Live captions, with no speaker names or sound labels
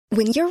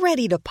When you're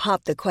ready to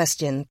pop the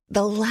question,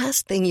 the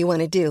last thing you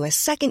want to do is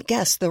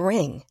second-guess the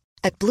ring.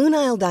 At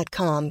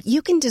BlueNile.com,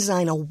 you can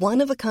design a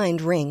one-of-a-kind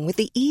ring with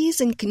the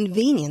ease and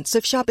convenience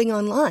of shopping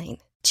online.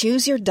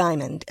 Choose your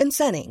diamond and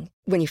setting.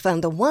 When you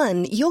find the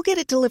one, you'll get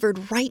it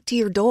delivered right to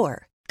your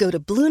door. Go to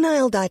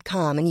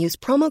BlueNile.com and use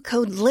promo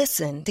code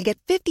LISTEN to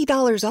get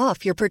 $50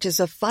 off your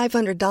purchase of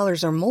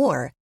 $500 or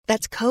more.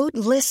 That's code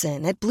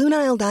LISTEN at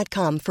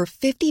BlueNile.com for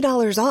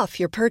 $50 off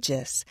your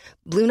purchase.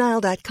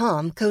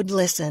 BlueNile.com, code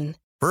LISTEN.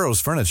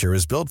 Burrow's furniture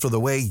is built for the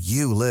way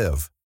you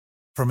live.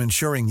 From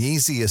ensuring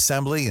easy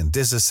assembly and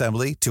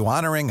disassembly to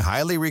honoring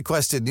highly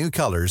requested new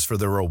colors for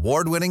their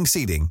award-winning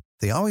seating,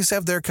 they always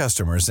have their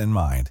customers in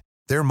mind.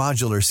 Their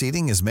modular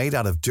seating is made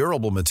out of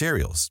durable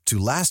materials to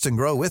last and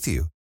grow with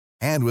you.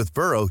 And with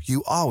Burrow,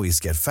 you always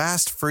get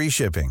fast, free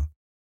shipping.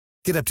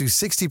 Get up to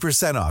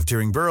 60% off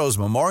during Burrow's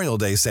Memorial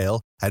Day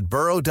sale at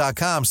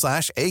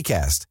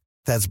burrow.com/ACAST.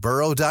 That's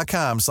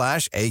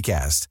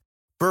burrow.com/ACAST.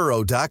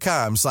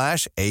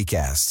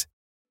 burrow.com/ACAST.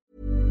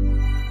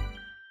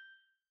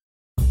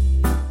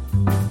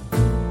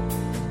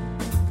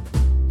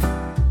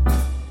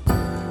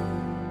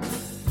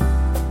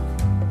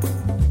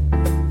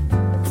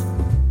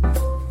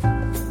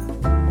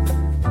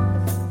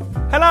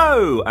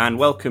 Hello, and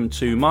welcome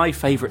to My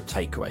Favourite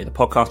Takeaway, the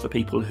podcast for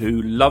people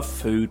who love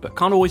food but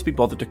can't always be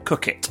bothered to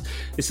cook it.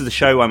 This is the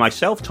show where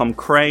myself, Tom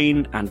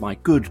Crane, and my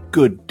good,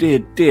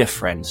 dear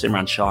friend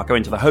Simran Shah go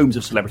into the homes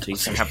of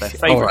celebrities and have their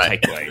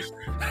favourite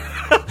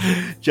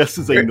takeaways, just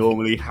as they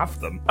normally have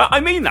them. I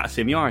mean that,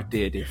 Sim. You are a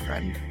dear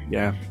friend.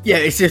 Yeah. Yeah,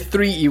 it's a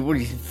three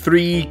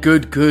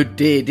good,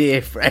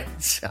 dear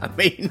friends. I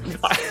mean...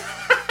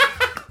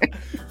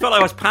 I felt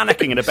like I was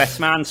panicking in a best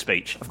man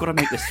speech. I've got to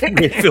make this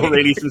feel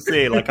really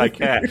sincere, like I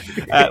care.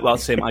 Well,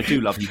 Sim, I do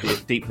love you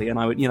deeply, and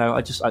I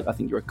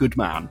think you're a good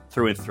man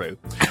through and through.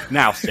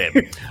 Now, Sim,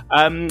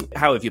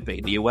 how have you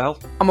been? Are you well?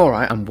 I'm all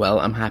right. I'm well.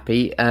 I'm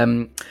happy.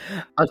 I'll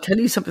tell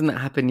you something that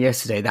happened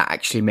yesterday that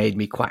actually made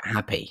me quite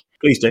happy.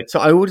 Please do.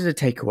 So I ordered a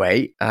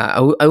takeaway. I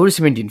ordered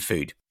some Indian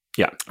food.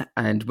 Yeah.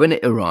 And when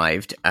it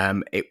arrived,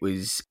 it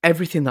was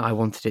everything that I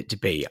wanted it to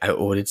be. I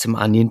ordered some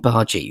onion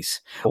bhajis,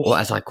 or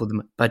as I call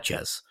them,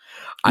 bhajas.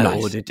 I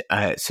ordered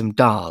some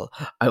dal.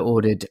 I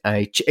ordered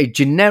a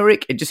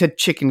generic, it just had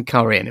chicken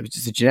curry, and it was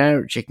just a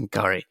generic chicken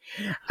curry.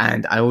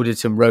 And I ordered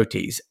some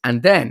rotis.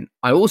 And then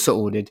I also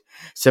ordered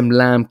some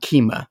lamb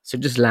keema, so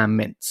just lamb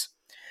mince.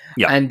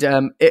 Yeah. And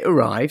it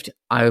arrived.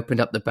 I opened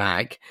up the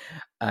bag.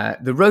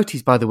 The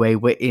rotis, by the way,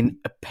 were in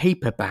a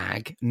paper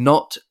bag,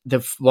 not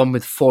the one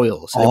with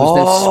foil. So there was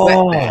no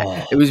sweat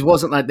there. It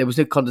wasn't like there was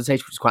no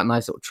condensation, which was quite a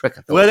nice little trick,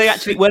 I thought.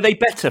 Were they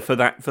better for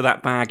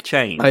that bag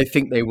change? I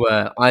think they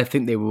were. I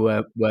think they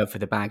were for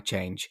the bag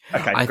change.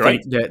 Okay, I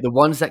great. think the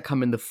ones that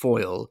come in the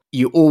foil,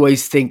 you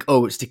always think,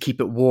 oh, it's to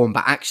keep it warm,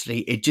 but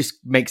actually it just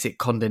makes it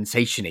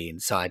condensation-y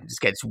inside. It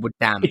just gets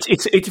damp.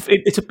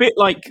 It's a bit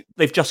like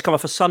they've just come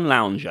off a sun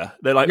lounger.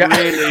 They're like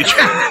really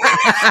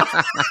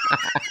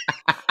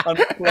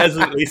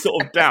unpleasantly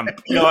sort of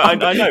damp. You know, I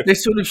know. They're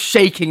sort of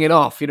shaking it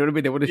off. You know what I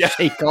mean? They want to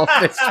shake off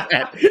this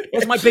sweat.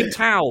 Where's my big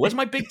towel?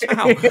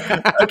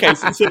 Okay,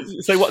 so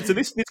what? So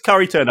this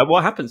curry turned up.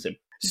 What happens to him?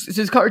 So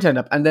this curry turned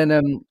up, and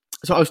then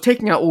so I was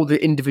taking out all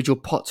the individual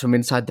pots from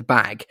inside the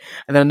bag,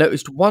 and then I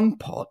noticed one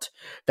pot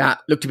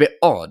that looked a bit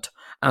odd.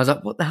 And I was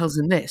like, "What the hell's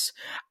in this?"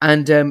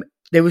 And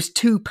there was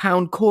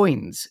 £2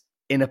 coins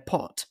in a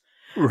pot.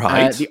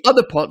 Right. The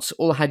other pots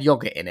all had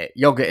yogurt in it,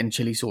 yogurt and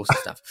chili sauce and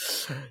stuff.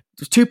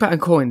 There's £2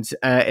 coins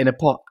in a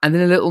pot, and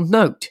then a little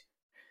note.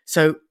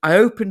 So I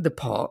opened the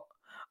pot,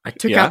 I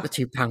took out the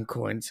 £2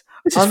 coins.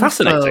 This is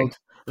fascinating.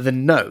 The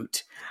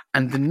note,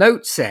 and the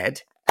note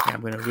said, okay,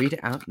 I'm going to read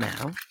it out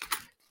now.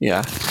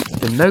 Yeah.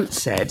 The note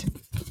said,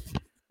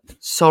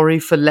 "Sorry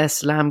for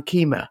less lamb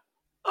keema."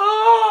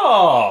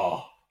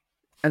 Oh.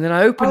 And then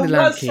I opened the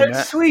lamb keema,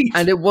 so sweet.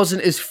 and it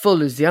wasn't as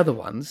full as the other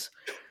ones.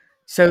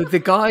 So the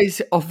guys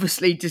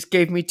obviously just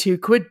gave me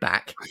 £2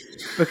 back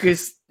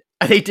because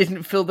they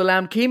didn't fill the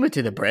lamb keema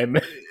to the brim.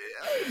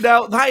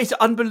 Now, that is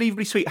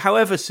unbelievably sweet.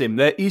 However, Sim,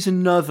 there is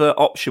another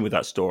option with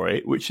that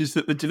story, which is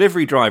that the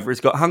delivery driver has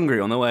got hungry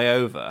on the way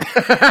over.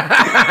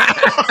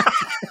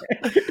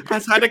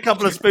 Has had a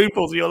couple of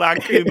spoonfuls of your lamb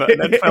keema and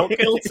then felt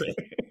guilty.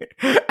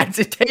 And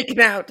so taken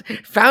out,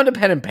 found a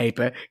pen and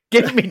paper,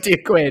 given me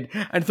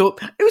 £2 and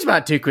thought it was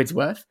about £2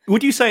 worth.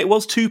 Would you say it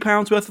was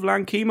 £2 worth of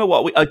lamb keema?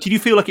 Did you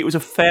feel like it was a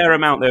fair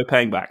amount they were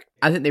paying back?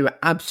 I think they were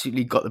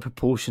absolutely got the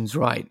proportions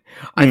right.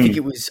 I think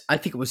it was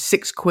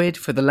 £6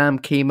 for the lamb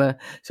keema.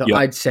 So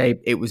I'd say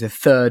it was a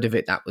third of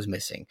it that was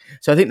missing.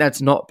 So I think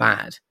that's not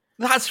bad.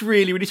 That's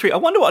really, really sweet. I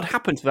wonder what had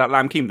happened to that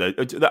lamb keema,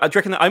 though. I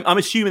reckon that I'm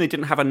assuming they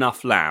didn't have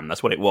enough lamb.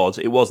 That's what it was.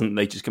 It wasn't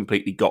they just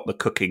completely got the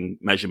cooking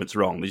measurements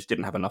wrong. They just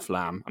didn't have enough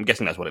lamb. I'm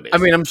guessing that's what it is. I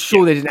mean, I'm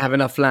sure they didn't have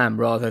enough lamb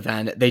rather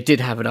than they did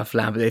have enough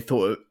lamb, but they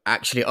thought,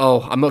 actually,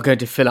 I'm not going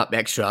to fill up the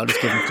extra. I'll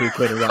just give them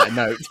 £2 and write a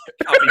note.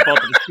 Can't be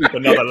bothered to scoop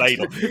another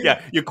ladle.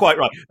 Yeah, you're quite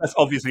right. That's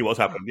obviously what's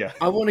happened, yeah.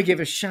 I want to give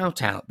a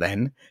shout out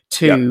then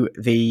to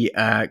the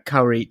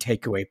curry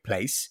takeaway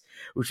place,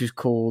 which is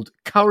called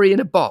Curry in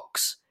a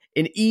Box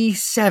in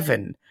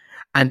E7.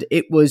 and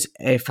it was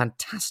a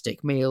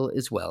fantastic meal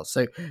as well.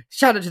 So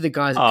shout out to the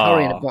guys at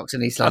Curry in a Box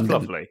in East London.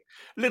 That's lovely.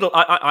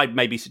 I'd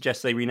maybe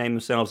suggest they rename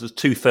themselves as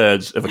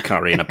 2/3 of a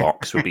curry in a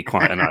box would be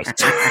quite a nice.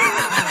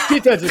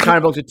 2/3 of a curry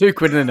box with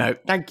 £2 in a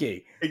note. Thank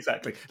you.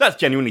 Exactly. That's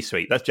genuinely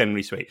sweet.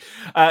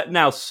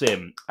 Now,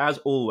 Sim, as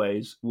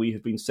always, we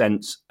have been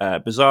sent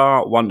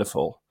bizarre,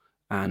 wonderful,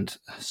 and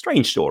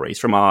strange stories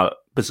from our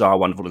bizarre,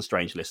 wonderful, and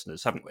strange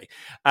listeners, haven't we?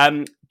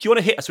 Do you want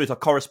to hit us with our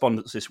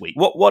correspondence this week?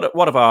 What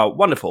have our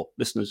wonderful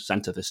listeners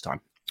sent us this time?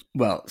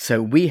 Well,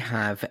 so we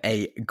have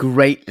a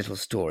great little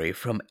story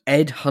from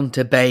Ed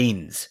Hunter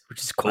Baines,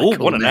 which is quite a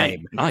cool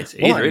name. Nice.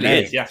 It really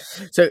is, yeah.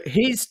 So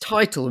his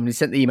title when he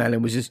sent the email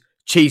in was just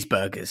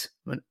cheeseburgers.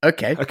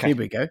 Okay, here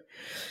we go.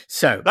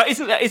 So that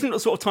isn't the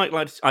sort of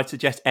title I'd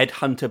suggest Ed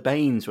Hunter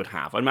Baines would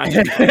have. I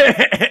imagine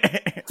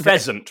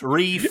pheasant.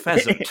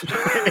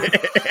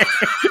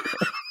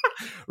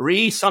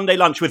 Sunday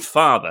lunch with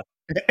father.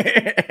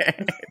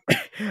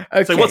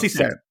 Okay, so what's he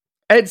saying?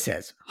 Ed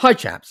says, "Hi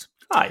chaps.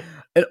 Hi.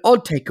 An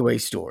odd takeaway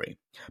story.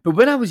 But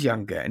when I was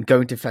younger and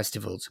going to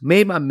festivals,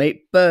 me and my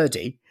mate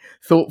Birdie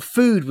thought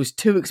food was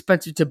too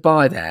expensive to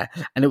buy there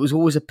and it was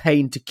always a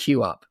pain to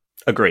queue up.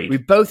 Agreed. We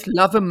both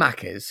love a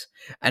Macca's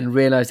and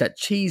realised that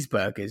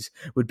cheeseburgers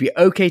would be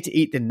okay to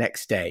eat the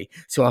next day.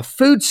 So our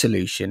food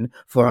solution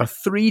for our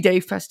 3-day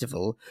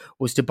festival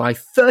was to buy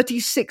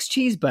 36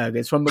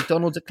 cheeseburgers from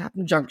McDonald's at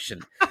Clapham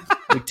Junction.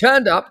 We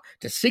turned up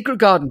to Secret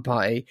Garden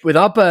Party with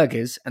our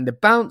burgers and the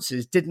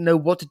bouncers didn't know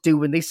what to do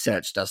when they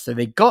searched us. So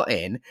they got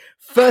in.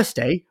 First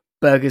day,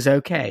 burgers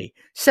okay.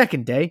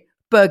 Second day,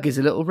 burgers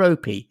a little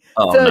ropey.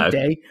 Third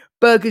day,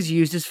 burgers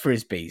used as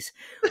frisbees.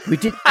 We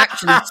did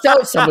actually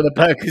sell some of the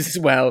burgers as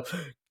well.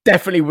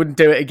 Definitely wouldn't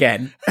do it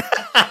again.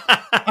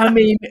 I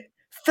mean,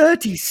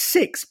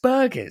 36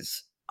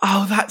 burgers.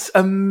 Oh, that's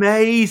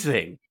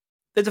amazing.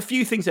 There's a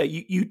few things there.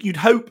 You'd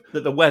hope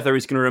that the weather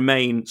is going to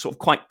remain sort of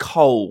quite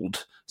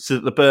cold so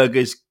that the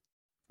burgers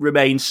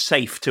remain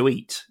safe to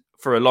eat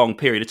for a long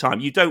period of time.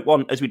 You don't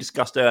want, as we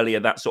discussed earlier,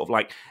 that sort of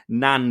like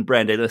naan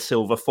bread in a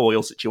silver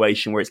foil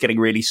situation where it's getting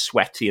really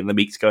sweaty and the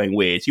meat's going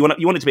weird. You want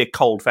it to be a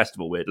cold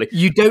festival, weirdly.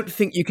 You don't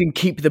think you can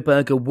keep the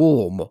burger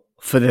warm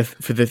for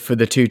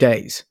the 2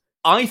 days?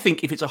 I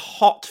think if it's a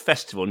hot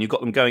festival and you've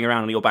got them going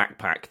around in your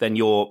backpack, then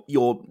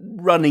you're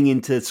running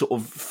into sort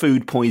of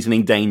food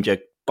poisoning danger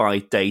by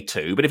day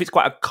 2. But if it's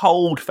quite a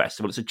cold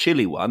festival, it's a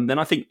chilly one, then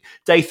I think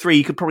day 3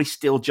 you could probably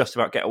still just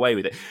about get away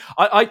with it.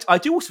 I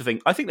do also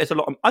think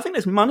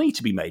there's money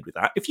to be made with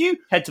that. If you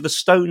head to the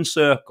Stone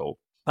Circle,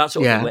 that's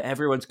sort of thing where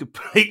everyone's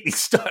completely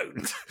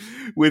stoned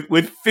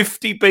with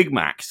 50 Big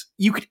Macs,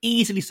 you could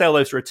easily sell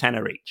those for a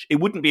tenner each. It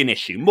wouldn't be an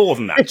issue. More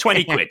than that,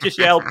 20 quid. Just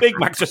yell Big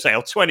Macs for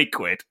sale, 20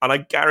 quid, and I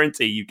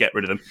guarantee you get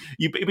rid of them.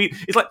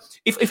 It's like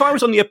if I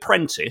was on The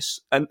Apprentice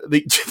and the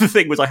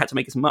thing was I had to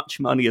make as much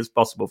money as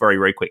possible very,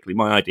 very quickly,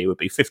 my idea would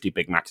be 50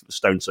 Big Macs at the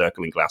Stone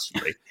Circle in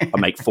Glastonbury. I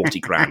make 40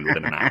 grand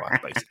within an hour,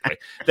 basically.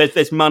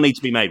 There's money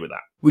to be made with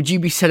that. Would you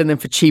be selling them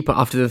for cheaper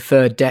after the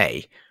 3rd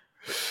day?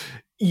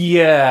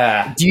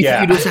 Yeah. Do you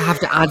think you'd also have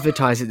to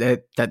advertise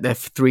that they're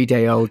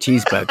 3-day-old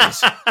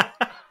cheeseburgers?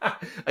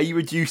 Are you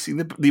reducing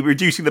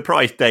the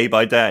price day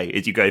by day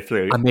as you go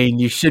through? I mean,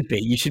 you should be.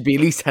 You should be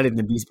at least telling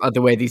them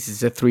this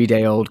is a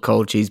 3-day-old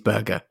cold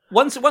cheeseburger.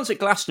 Once at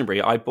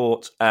Glastonbury, I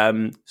bought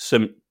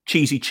some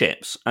cheesy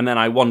chips, and then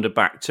I wandered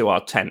back to our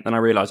tent, and I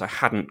realised I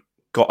hadn't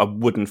got a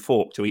wooden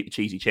fork to eat the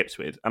cheesy chips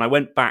with, and I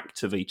went back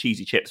to the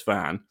cheesy chips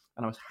van,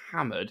 and I was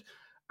hammered.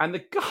 And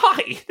the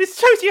guy, this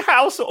shows you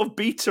how sort of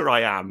beta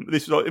I am.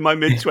 This was in my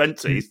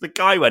mid-20s. The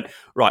guy went,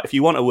 right, if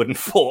you want a wooden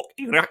fork,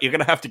 you're going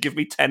to have to give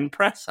me 10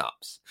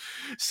 press-ups.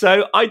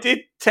 So I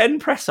did 10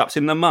 press-ups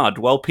in the mud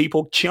while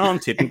people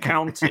chanted and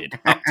counted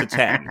up to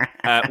 10.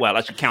 Well,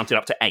 actually counted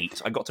up to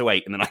 8. I got to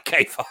 8 and then I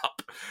gave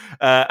up.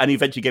 And he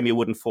eventually gave me a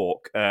wooden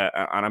fork and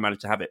I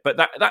managed to have it. But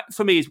that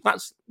for me,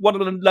 that's one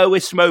of the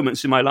lowest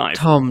moments in my life.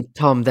 Tom,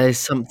 there's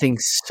something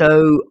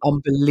so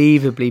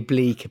unbelievably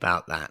bleak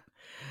about that.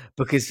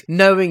 Because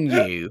knowing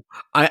you,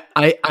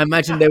 I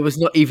imagine there was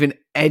not even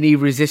any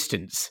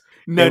resistance.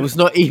 No. There was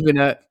not even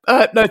no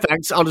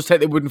thanks, I'll just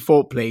take the wooden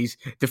fork, please.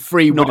 The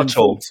free wooden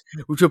forks,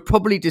 which were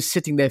probably just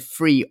sitting there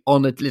free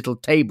on a little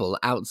table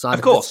outside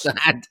of the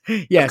stand.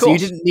 Yeah, so you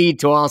didn't need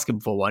to ask him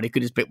for one. He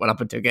could just pick one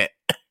up and took it.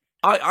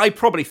 I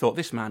probably thought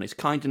this man is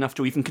kind enough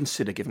to even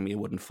consider giving me a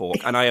wooden fork,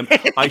 and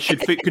I should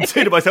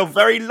consider myself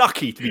very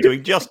lucky to be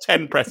doing just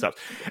 10 press-ups.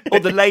 Or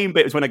the lame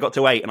bit was when I got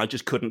to 8 and I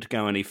just couldn't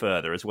go any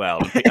further as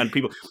well. And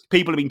people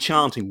have been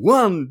chanting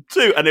 1,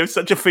 2, and there was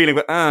such a feeling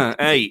that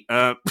 8.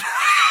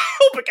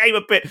 Became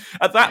a bit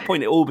at that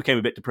point. It all became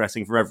a bit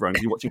depressing for everyone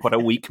because you're watching quite a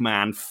weak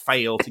man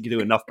fail to do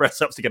enough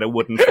press-ups to get a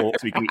wooden fork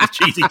so he can eat his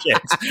cheesy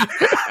chips.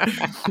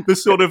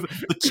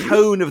 The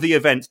tone of the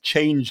event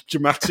changed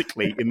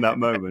dramatically in that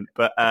moment.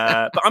 But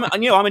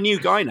I'm a new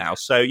guy now,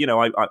 so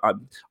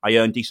I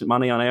earn decent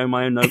money and I own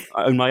my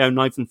own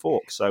knife and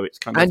fork. So it's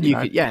kind of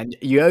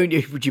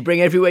would you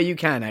bring everywhere you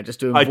can now just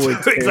to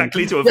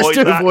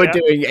avoid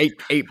doing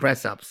 8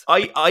 press-ups.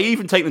 I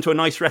even take them to a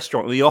nice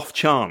restaurant on the off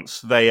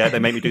chance they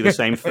make me do the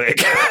same thing.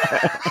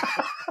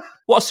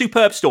 What a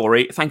superb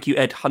story. Thank you,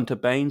 Ed Hunter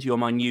Baines. You're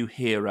my new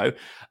hero.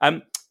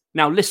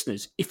 Now,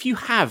 listeners, if you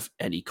have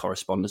any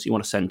correspondence you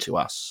want to send to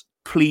us,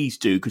 please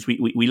do, because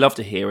we love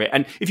to hear it.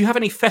 And if you have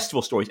any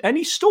festival stories,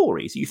 any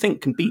stories that you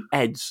think can beat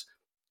Ed's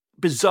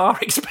bizarre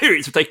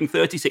experience of taking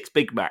 36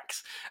 Big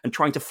Macs and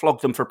trying to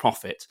flog them for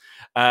profit,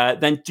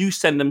 then do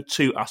send them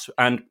to us.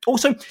 And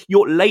also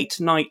your late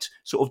night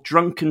sort of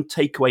drunken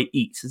takeaway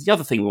eats is the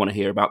other thing we want to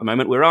hear about at the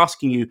moment. We're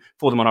asking you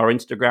for them on our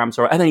Instagrams,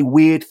 or any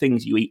weird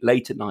things you eat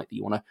late at night that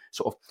you want to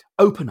sort of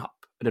open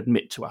up and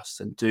admit to us,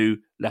 and do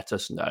let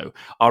us know.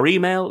 Our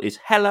email is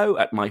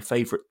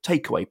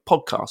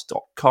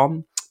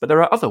hello@myfavouriteTakeawayPodcast.com, but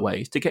there are other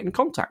ways to get in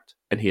contact,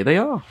 and here they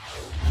are.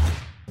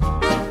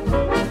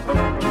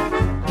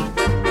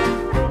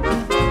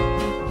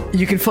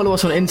 You can follow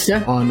us on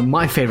Insta on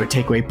My Favourite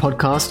Takeaway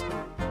Podcast,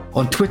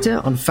 on Twitter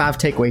on Fav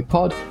Takeaway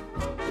Pod,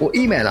 or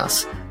email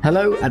us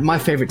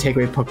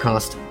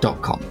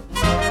hello@myfavouriteTakeawayPodcast.com.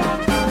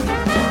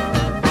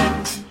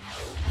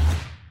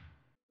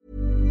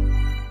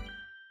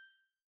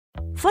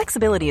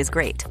 Flexibility is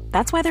great.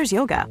 That's why there's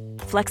yoga.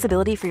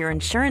 Flexibility for your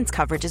insurance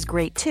coverage is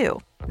great too.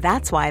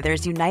 That's why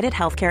there's United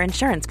Healthcare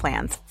Insurance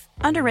Plans.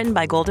 Underwritten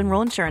by Golden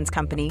Rule Insurance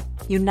Company,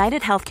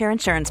 United Healthcare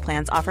Insurance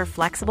Plans offer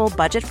flexible,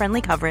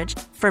 budget-friendly coverage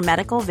for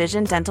medical,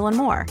 vision, dental, and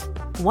more.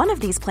 One of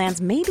these plans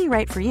may be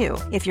right for you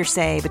if you're,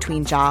 say,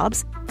 between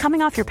jobs,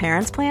 coming off your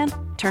parents' plan,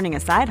 turning a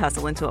side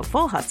hustle into a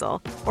full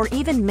hustle, or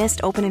even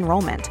missed open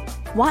enrollment.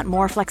 Want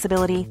more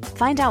flexibility?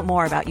 Find out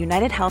more about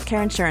United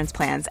Healthcare Insurance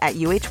Plans at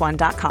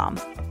uh1.com.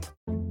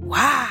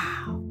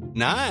 Wow.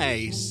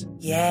 Nice.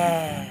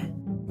 Yeah.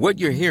 What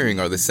you're hearing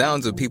are the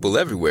sounds of people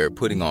everywhere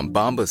putting on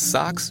Bombas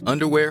socks,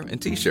 underwear, and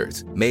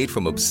T-shirts made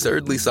from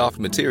absurdly soft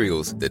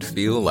materials that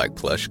feel like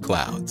plush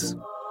clouds.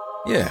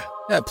 Yeah,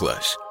 that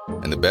plush.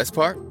 And the best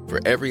part? For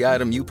every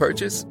item you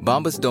purchase,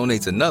 Bombas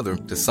donates another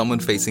to someone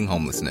facing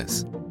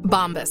homelessness.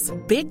 Bombas.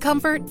 Big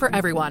comfort for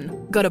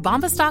everyone. Go to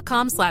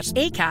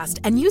bombas.com/ACAST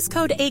and use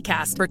code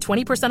ACAST for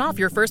 20% off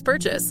your first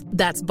purchase.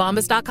 That's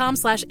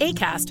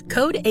bombas.com/ACAST.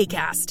 Code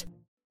ACAST.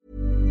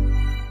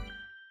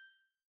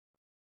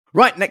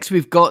 Right, next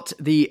we've got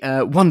the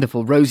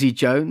wonderful Rosie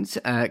Jones,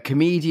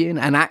 comedian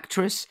and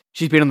actress.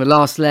 She's been on The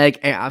Last Leg,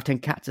 8 out of 10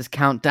 Cactus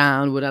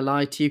Countdown, Would I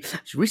Lie to You?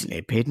 She recently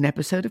appeared in an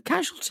episode of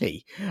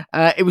Casualty.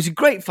 It was a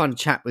great fun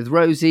chat with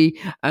Rosie,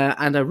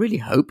 and I really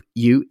hope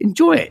you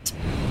enjoy it.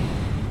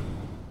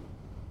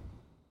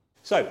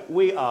 So,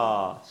 we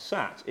are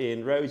sat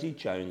in Rosie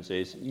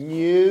Jones's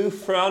new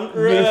front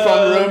room. New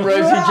front room,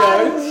 Rosie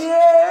Jones.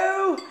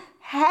 You,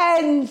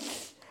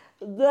 hence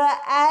the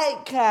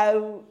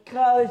echo,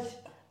 because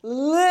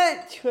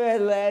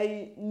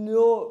literally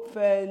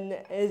nothing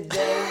is in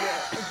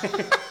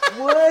it.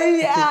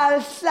 We are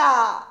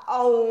sat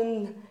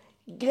on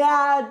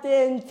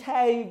garden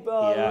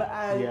table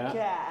and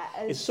chairs.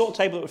 It's the sort of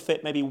table that would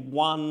fit maybe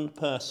one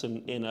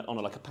person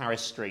on a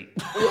Paris street.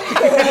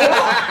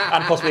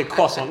 And possibly a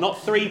croissant.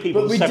 Not three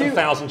people with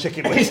 7,000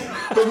 chicken wings.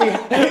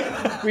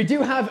 But we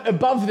do have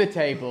above the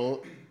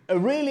table a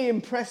really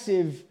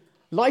impressive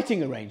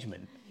lighting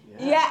arrangement.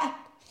 Yeah.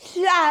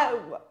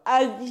 So,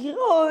 I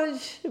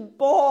just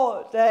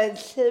bought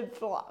this big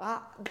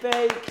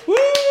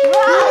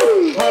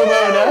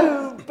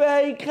homeowner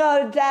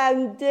because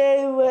I'm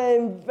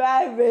doing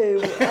very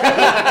well.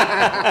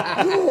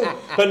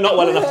 But not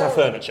well enough to have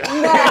furniture.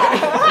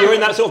 No. You're in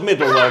that sort of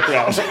middle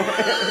class.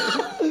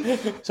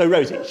 So,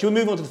 Rosie, should we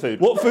move on to the food?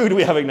 What food are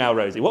we having now,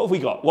 Rosie? What have we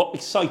got? What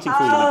exciting food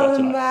have we got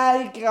tonight? Oh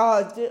my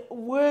God,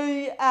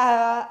 we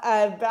are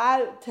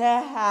about to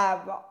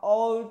have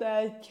all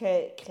the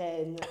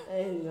chicken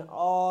in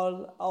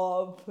all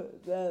of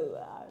the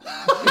land.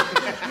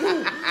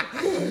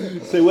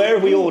 So where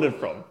have we ordered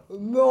from?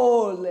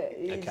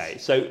 Morley's. Okay,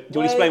 so do you want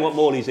to explain what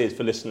Morley's is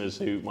for listeners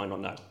who might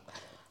not know?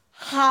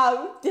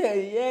 How do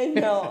you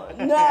not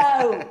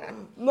know?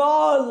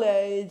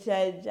 Morley's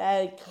is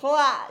a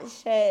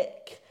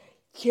classic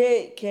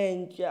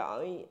chicken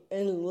joint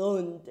in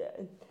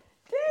London.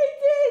 They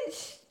did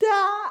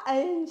start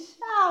in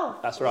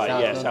South. That's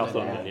right, South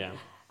London, yeah.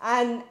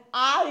 And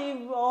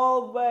I've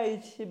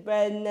always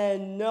been a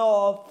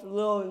North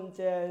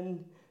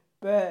London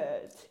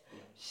bird,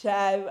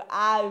 so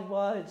I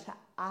was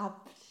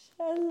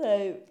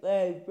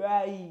absolutely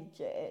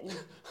raging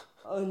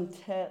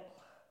until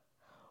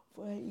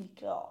we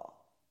got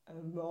a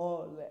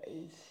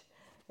Morley's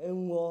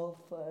in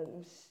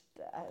Walthamstow.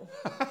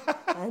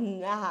 And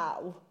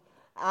now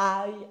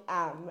I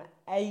am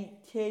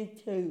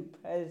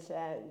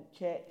 82%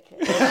 chicken.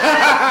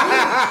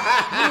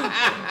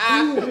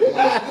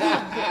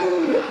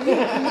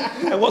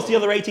 And what's the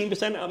other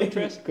 18% out of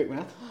interest? Quick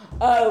math.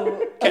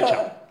 Oh,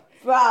 ketchup.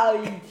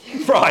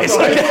 Fries.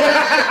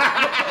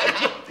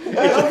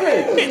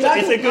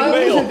 It's a good meal.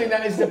 I also think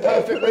that is the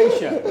perfect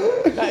ratio.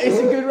 That is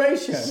a good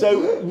ratio.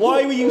 So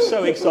why were you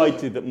so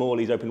excited that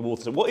Morley's opened in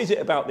Walthamstow? What is it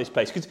about this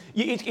place? Because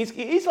it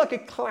is like a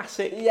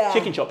classic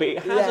chicken shop.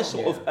 It has a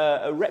sort of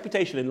a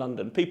reputation in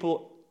London.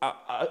 People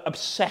are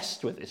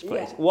obsessed with this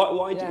place.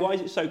 Yeah. Why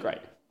is it so great?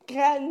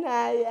 can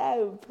I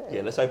open?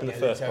 Yeah, let's open the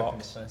first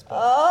box.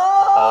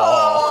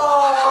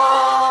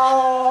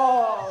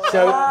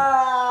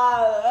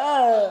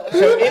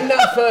 So in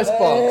that first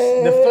box,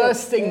 the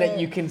first thing that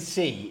you can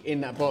see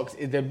in that box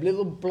is the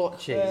little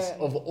blotches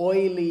of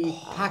oily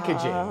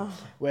packaging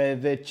where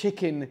the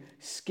chicken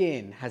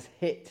skin has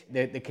hit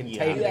the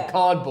container, the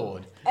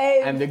cardboard,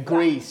 and the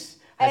grease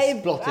has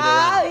splotted around.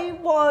 I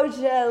was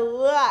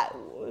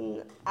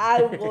alone,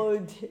 I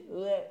would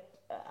lick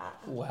that.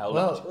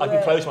 Well, I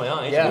can close my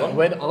eyes. Yeah,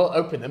 I'll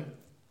open them.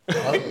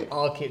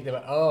 I'll keep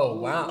them. Oh,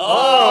 wow.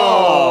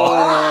 Oh!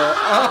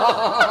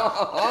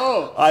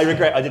 I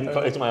regret I didn't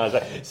close my eyes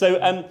there.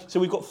 So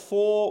we've got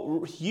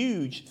 4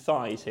 huge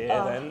thighs here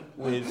then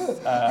with...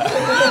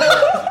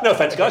 no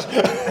offence, guys.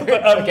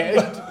 Okay,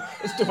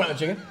 let's talk about the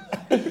chicken.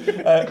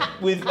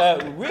 With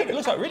really, it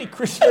looks like really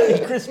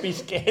crispy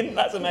skin.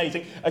 That's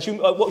amazing. Should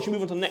we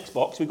move on to the next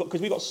box? Because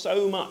we've got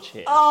so much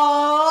here.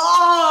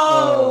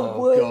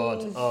 Oh,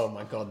 God. Oh,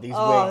 my God. These wings.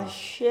 Oh,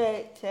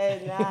 shit,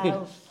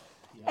 now.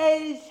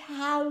 It's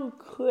how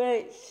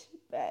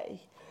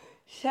crispy.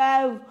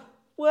 So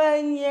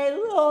when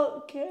you're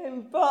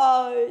looking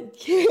for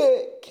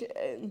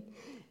chicken,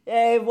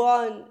 you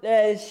want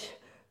this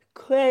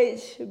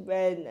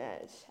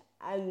crispiness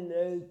and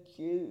the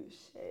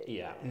juicy.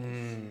 Yeah.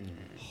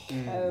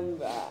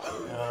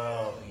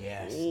 Oh,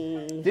 yes.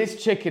 This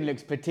chicken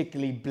looks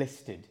particularly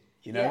blistered,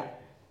 you know? Yeah.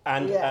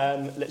 And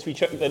let's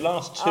recheck the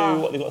last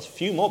 2. They've got a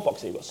few more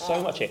boxes. They've got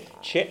so much here.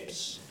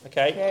 Chips,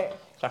 okay.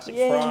 Classic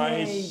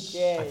fries.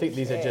 I think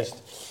these are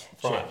just fries.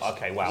 chips.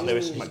 Okay, wow.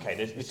 This is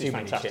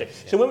fantastic.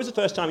 Chips, yeah. So when was the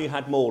first time you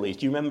had Morley's?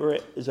 Do you remember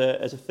it as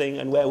a thing?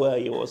 And where were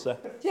you? What was there?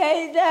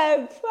 See,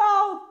 the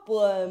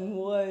problem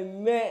with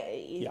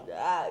me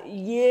that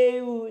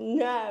you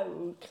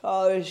know,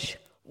 because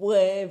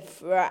we're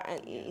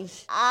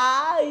friends,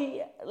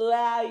 I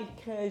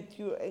like a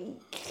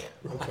drink.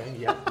 Okay,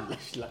 yeah.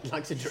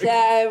 Likes a drink.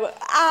 So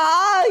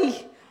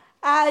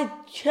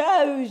I've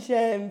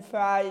chosen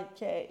fried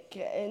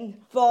chicken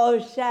for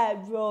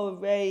several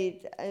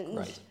reasons.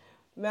 Right.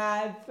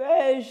 My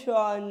first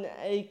one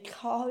is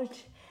because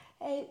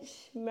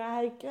it's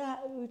my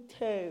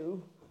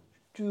go-to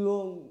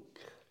drunk.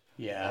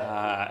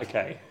 Yeah.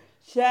 Okay.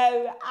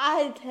 So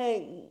I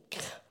think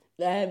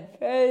the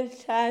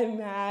first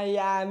time I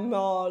had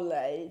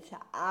Morley's,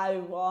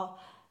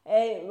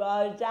 it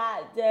was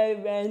at the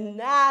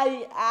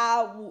night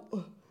out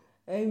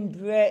in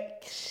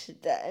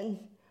Brixton.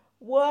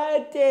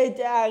 Where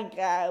did I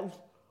go?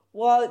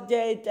 What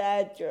did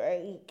I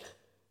drink?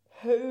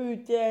 Who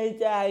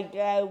did I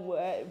go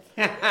with?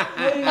 Who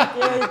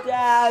did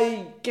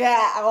I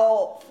get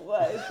off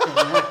with?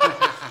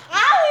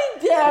 I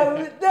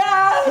don't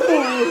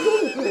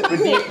know. But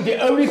the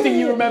only thing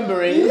you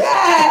remember is...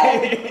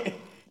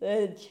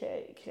 The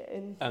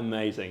chicken.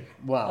 Amazing.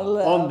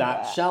 Well, on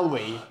that, shall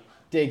we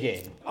dig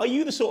in? Are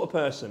you the sort of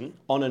person,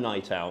 on a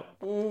night out,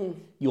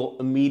 you're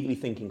immediately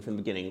thinking from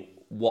the beginning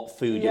what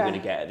food you're going to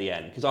get at the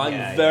end? Because I'm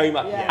very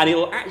much... Yeah. And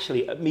it'll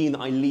actually mean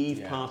that I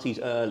leave parties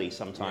early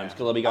sometimes,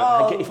 because I'll be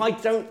going, if I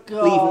don't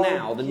leave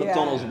now, then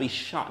McDonald's will be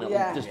shut. And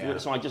it'll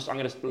so I'm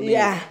going to leave.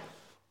 Yeah.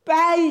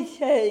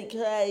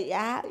 Basically,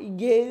 at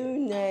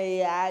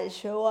uni as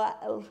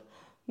well,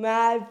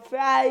 my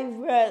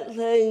favourite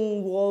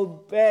thing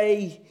would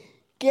be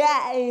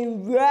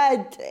getting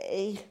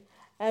ready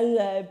and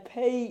the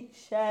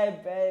pizza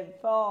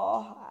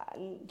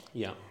beforehand.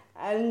 Yeah.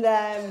 And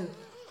then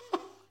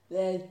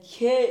the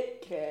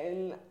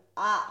chicken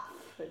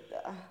after.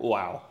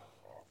 Wow.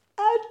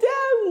 I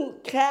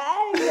don't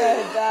care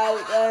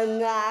about the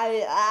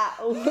night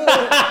out.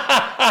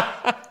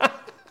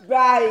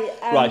 Right,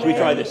 should we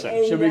try this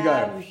then? Should we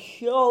go?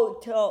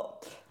 Shut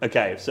up.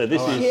 Okay, so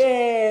this is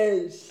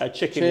Cheers. a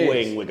chicken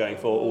wing we're going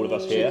for, all of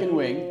us here. Chicken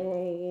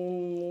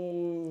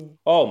wing.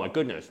 Oh my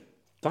goodness.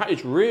 That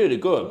is really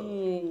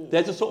good.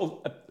 There's a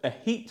sort of a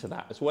heat to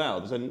that as well.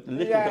 There's a little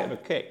bit of a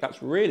kick.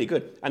 That's really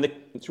good. And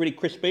it's really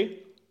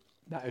crispy.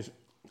 That is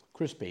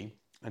crispy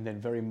and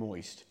then very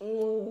moist.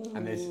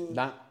 And there's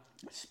that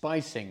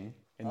spicing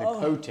in the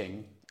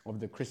coating of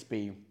the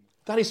crispy.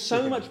 That is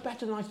so much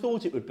better than I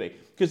thought it would be.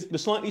 Because the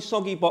slightly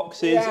soggy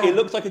boxes, it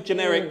looks like a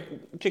generic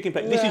chicken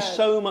plate. This is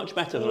so much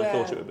better than I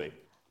thought it would be.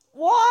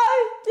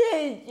 Why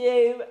did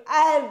you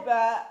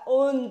ever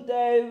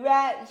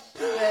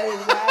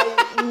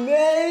underestimate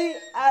me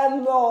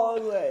and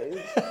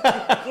Morley's?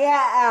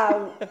 Get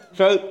out.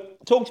 So,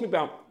 talk to me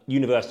about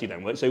university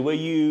then. So, were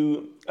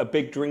you a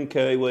big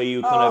drinker? Were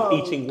you kind of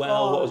eating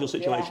well? God, What was your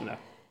situation there?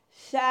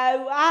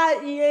 So,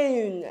 at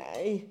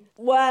uni,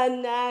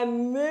 when I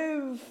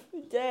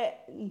moved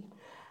in,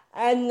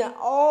 and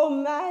all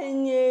my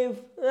new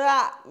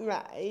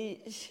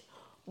flatmates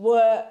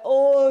were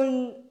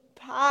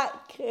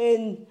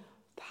unpacking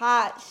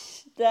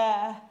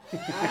pasta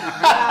and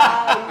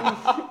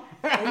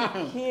rice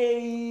and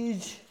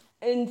cheese,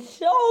 and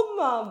some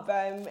of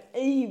them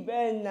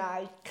even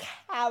had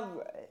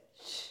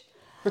carrots.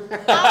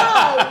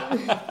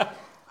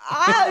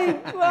 I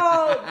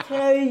brought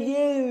to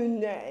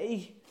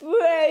uni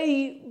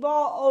 3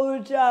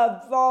 bottles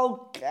of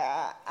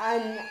vodka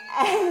and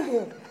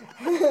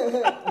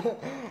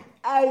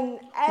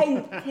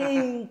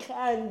 18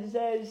 cans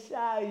of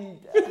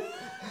cider.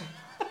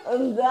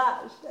 And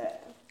that's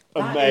it.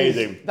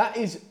 Amazing. That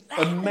is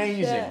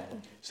amazing.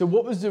 So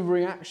what was the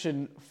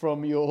reaction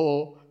from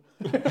your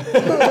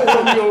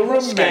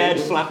roommate? Scared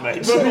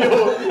flatmates.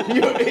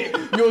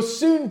 From your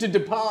soon to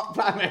depart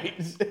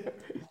flatmates?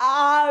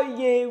 Are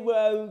you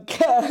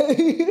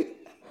okay?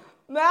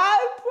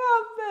 My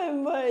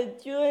problem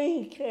with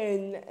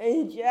drinking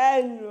in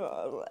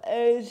general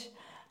is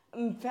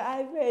I'm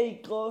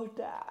very good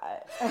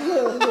at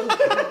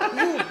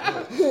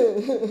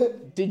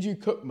it. Did you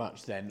cook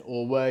much then,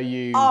 or were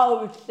you...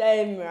 Oh,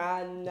 same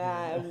right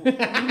now.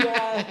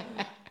 No.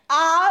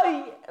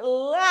 I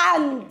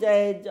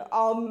landed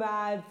on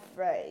my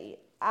feet,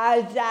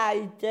 as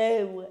I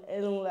do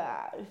in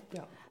life.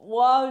 Yeah.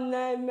 One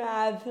of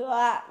my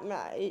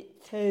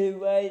flatmates, who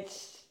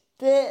was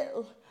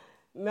still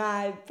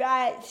my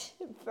best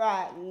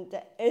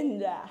friend in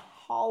the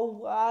whole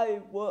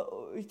wide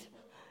world,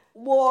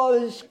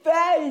 was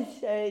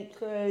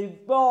basically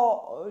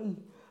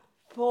born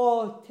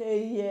 40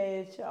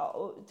 years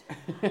old.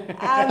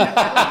 And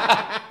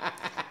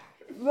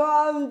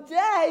from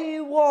day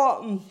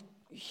one,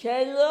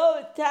 she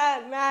looked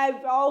at my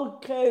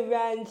vodka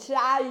and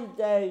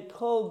cider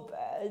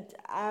cupboard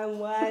and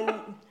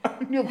went...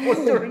 Your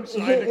vodka and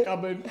cider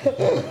cupboard.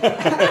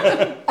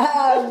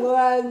 And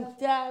went,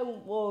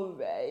 don't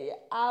worry,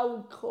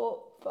 I'll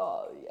cook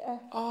for you.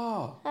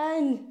 Oh.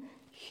 And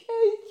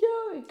she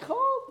just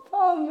cooked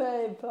for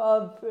me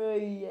for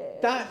 3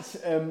 years. That's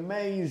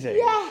amazing.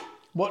 Yeah.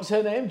 What's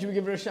her name? Do we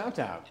give her a shout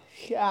out?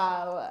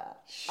 Charlotte.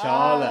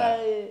 Charlotte.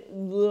 I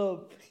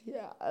love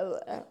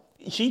Charlotte.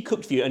 She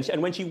cooked for you,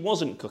 and when she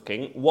wasn't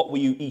cooking, what were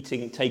you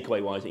eating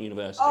takeaway-wise at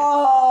university?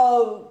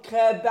 Oh,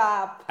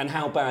 kebab. And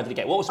how bad did it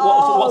get? What's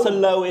the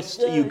lowest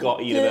you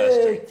got at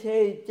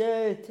university?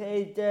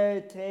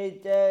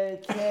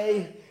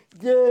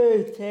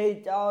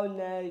 Dirty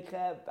doner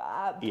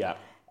kebab. Yeah.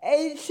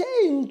 It's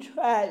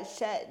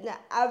interesting.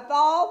 I've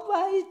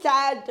always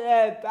had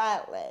a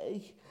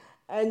belly.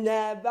 And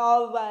I've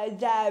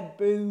always had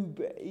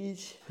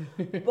boobies.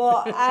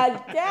 But I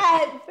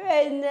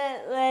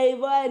definitely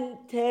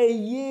went to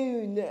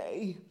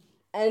uni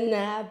and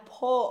I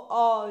put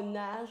on,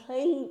 I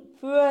think,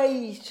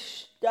 3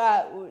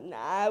 stone.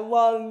 I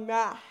was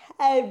my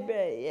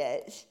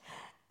heaviest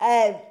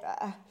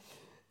ever.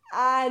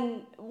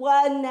 And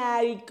when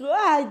I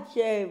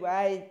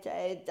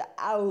graduated,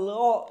 I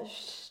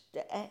lost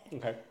it.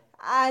 Okay.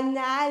 And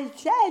I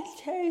said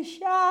to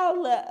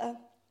Charlotte,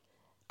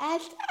 I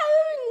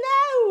don't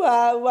know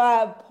how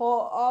I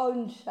put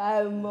on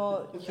so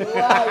much weight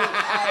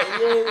at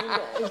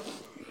uni.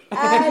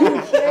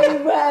 And she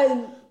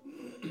went,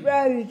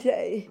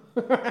 Rosie,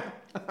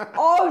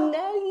 on a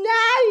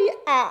night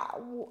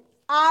out,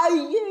 I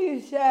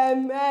used to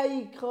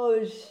make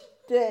us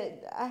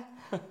dinner.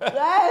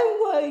 Then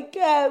we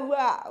go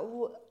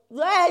out.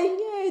 Then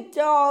you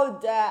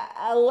order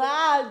a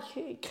large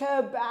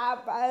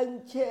kebab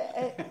and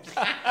chips,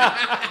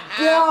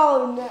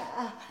 doner,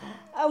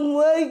 and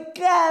we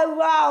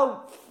go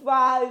out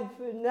 5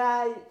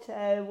 nights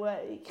a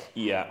week.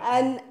 Yeah.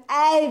 And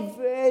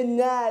every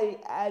night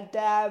I'd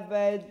have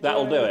a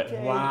That'll do it.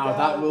 Wow,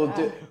 that will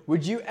do.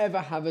 Would you ever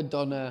have a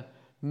doner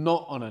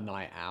not on a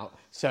night out?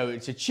 So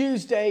it's a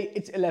Tuesday,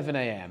 it's 11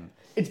 a.m.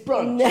 It's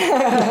brunch.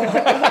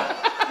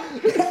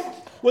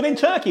 Well, in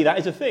Turkey, that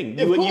is a thing.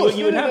 You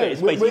would have it.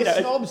 It's basically, we're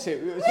snobs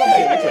here.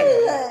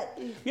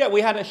 Yeah, we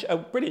had a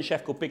brilliant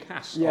chef called Big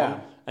Hass Yeah.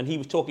 on, and he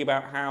was talking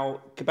about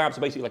how kebabs are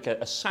basically like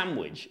a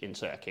sandwich in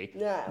Turkey.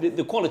 Yeah.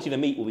 The quality of the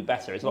meat will be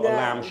better. It's not a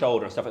lamb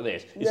shoulder and stuff like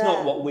this. It's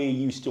not what we're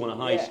used to on a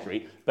high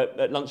street, but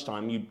at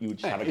lunchtime you would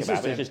just have a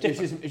kebab. It's just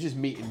different. It's just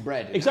meat and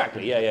bread.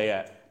 Exactly,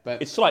 yeah.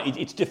 But it's slightly,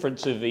 it's different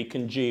to the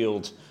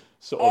congealed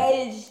sort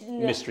of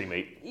mystery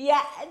meat.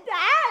 Yeah,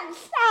 that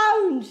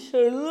sounds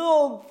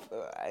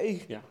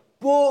lovely. Yeah.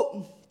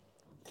 But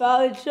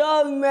for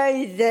some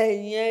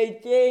reason you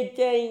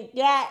didn't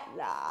get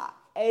that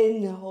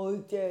in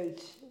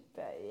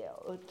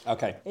Huddersfield.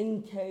 Okay.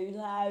 In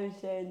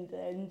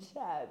 2007.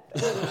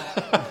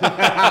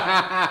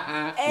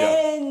 Yeah.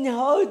 In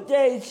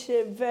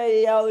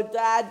Huddersfield,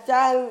 I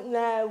don't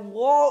know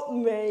what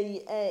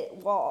meat it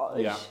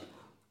was,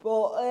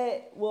 but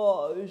it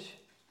was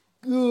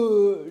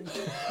good.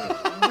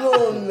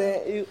 Good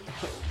meat.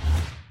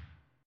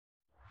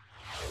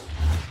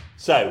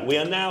 So we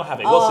are now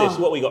having, what's this?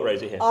 What we got,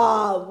 Rosie, here?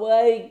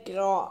 We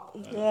got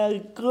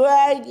the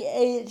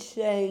greatest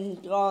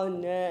thing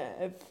on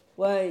earth,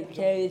 which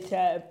is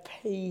a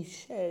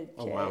piece of chicken.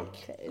 Oh, wow.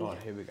 God,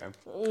 here we go.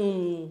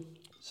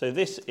 So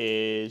this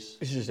is...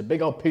 This is just a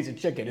big old piece of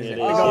chicken, isn't it?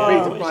 Yeah, Big old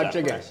piece of what is fried that?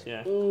 chicken. Breast,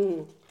 yeah.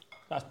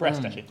 That's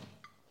breast, actually.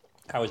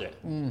 How is it?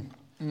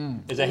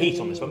 Is there heat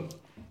on this one?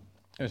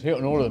 There's heat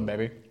on all of them,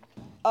 baby.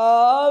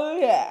 Oh,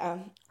 yeah.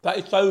 That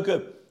is so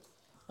good.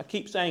 I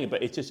keep saying it,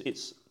 but it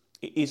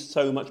is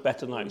so much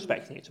better than I was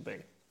expecting it to be.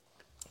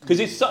 Because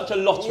it's such a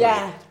lottery.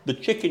 Yeah. The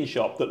chicken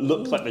shop that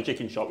looks like the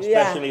chicken shop,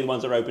 especially the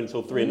ones that are open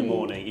until 3 in the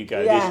morning, you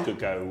go, this could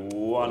go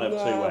one of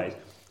two ways.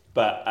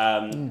 But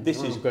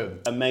this is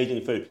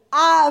amazing food.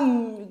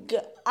 I'm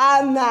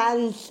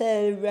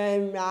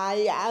answering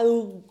my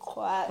own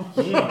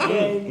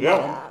question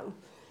now.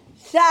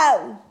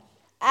 So,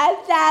 as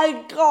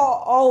I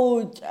got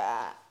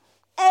older,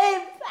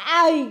 if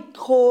I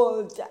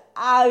could,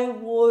 I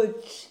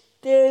would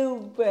still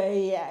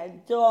be a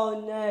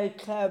doner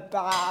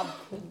kebab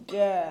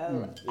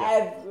girl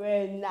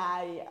every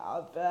night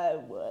of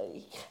the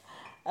week.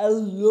 I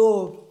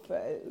love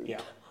food.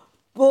 Yeah.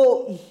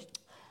 But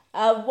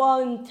I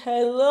want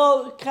to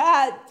look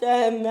at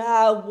them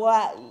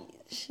away,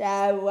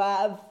 so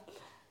I've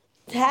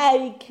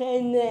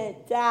taken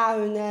it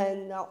down a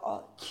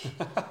notch.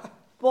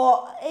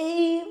 But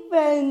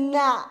even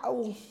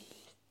now,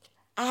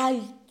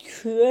 I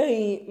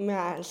treat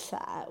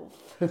myself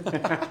to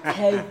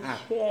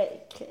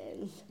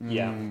chicken.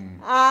 Yeah.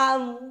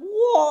 And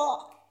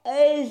what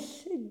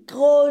is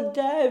good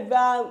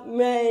about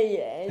me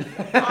is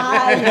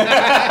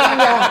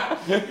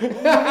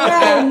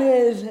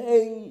many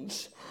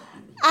things.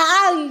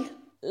 I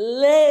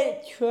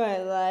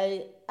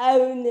literally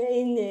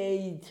only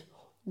need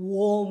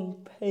one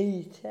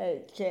piece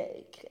of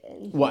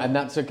chicken. What, and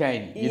that's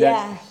okay? You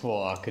Yeah. don't...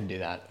 Oh, I can do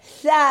that.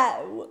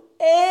 So,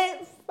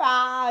 if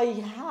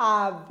I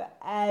have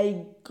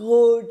a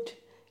good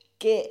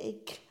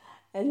gig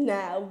and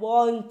I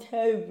want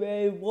to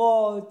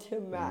reward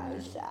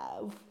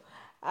myself,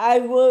 I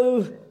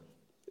will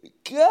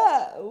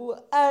go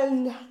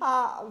and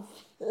have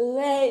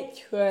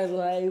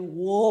literally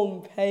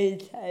one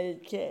piece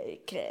of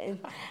chicken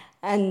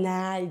and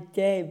I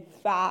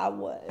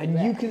devour it. And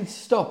you can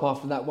stop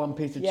after that one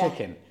piece of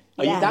chicken.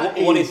 What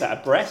is that,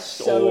 a breast?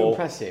 So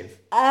impressive.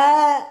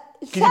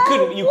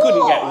 Because you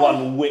couldn't get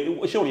one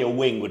wing. Surely a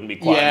wing wouldn't be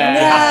quite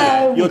enough.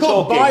 No. You're You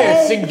can't talking. buy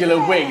a singular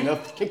wing, they'll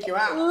kick you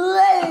out.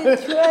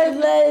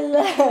 Literally.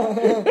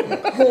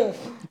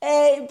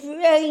 It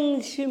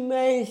brings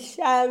me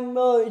so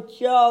much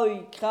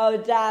joy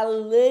because I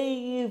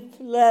leave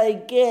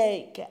the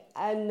gig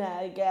and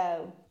I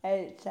go,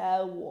 it's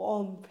a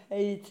one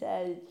piece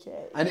of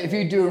chicken. And if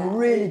you do a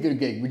really good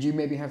gig, would you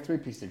maybe have 3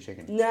 pieces of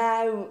chicken?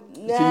 No.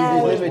 So you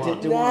just limit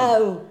it to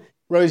No.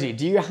 Rosie,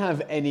 do you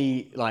have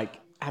any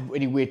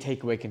weird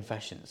takeaway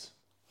confessions?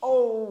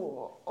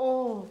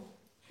 You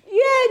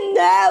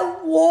know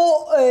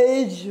what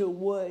is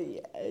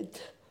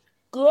weird?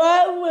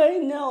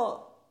 Growing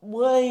up,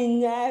 we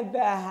never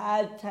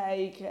had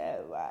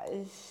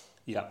takeaways.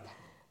 Yeah.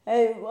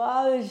 It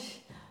was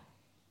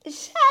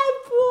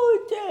several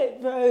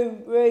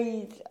different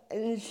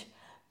reasons.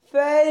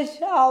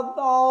 First of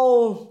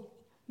all,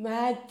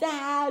 my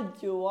dad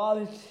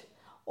was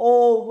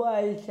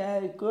always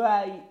a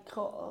great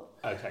cook.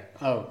 Okay.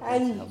 Oh,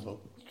 that's And helpful.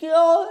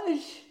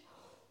 George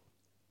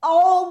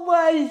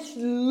always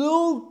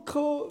loved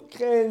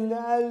cooking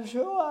as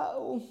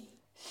well.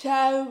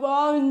 So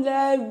on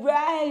the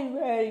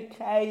rare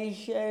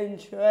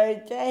occasions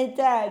we did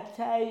a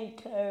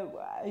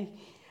takeaway,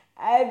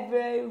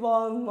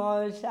 everyone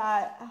was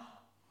like,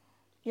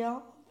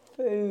 your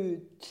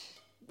food's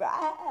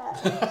better.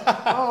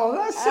 Oh,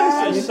 that's so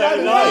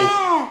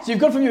nice. So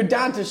you've gone from your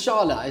dad to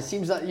Charlotte. It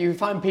seems like you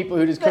find people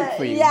who just cook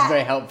for you. It's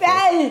very helpful.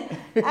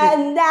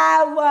 And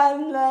now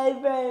I'm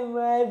living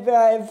with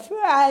a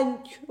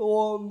French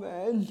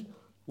woman.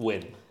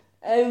 Win.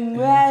 And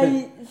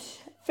makes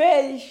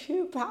fish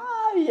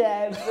pie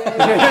every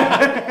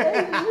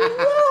day.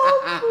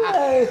 It's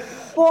lovely.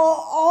 But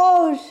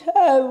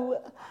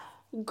also,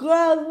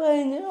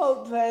 growing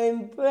up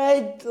in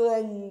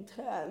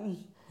Bridlington,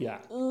 Yeah.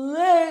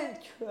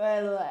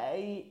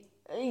 literally,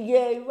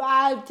 you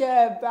had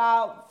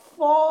about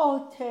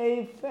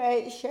 40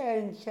 fish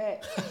and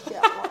chip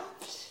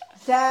shops.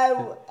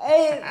 So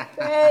if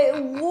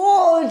it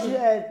was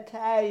a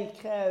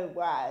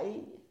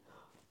takeaway,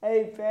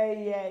 it'd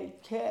be a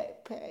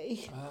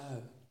chippy.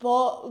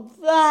 But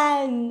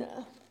then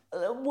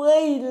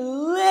we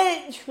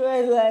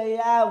literally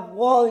have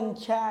one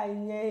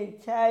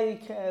Chinese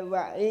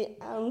takeaway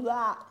and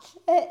that's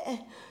it.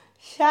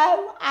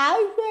 So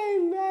I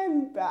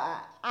remember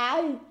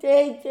I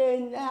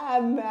didn't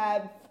have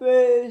my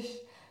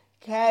first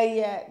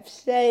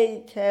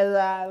KFC till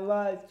I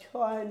was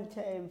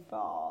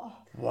 24.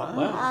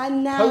 Wow.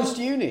 And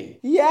Post-uni?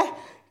 Yeah,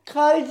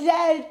 because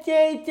I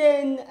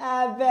didn't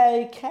have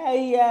a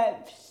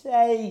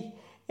KFC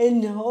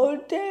in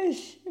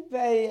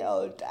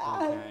Huddersfield.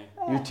 Okay.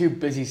 You're too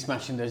busy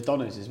smashing those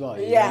donuts as well.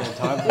 You Yeah. don't have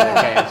time for a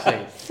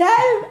KFC. So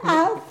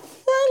I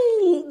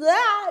think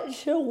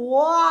that's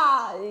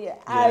why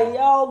I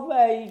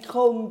always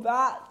come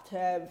back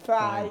to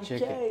fried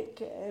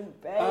chicken.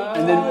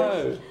 And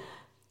then,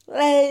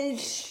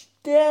 It's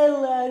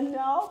still a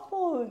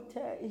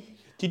novelty.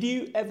 Did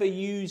you ever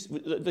use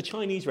the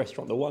Chinese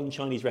restaurant, the one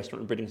Chinese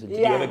restaurant in Bridlington? Did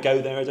you Yeah. ever go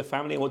there as a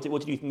family? What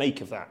did you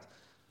make of that?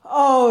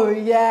 Oh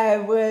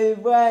yeah, we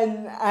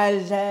went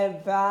as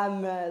a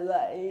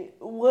family.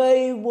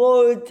 We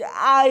would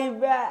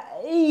either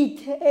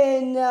eat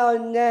in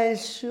on a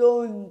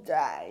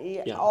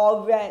Sunday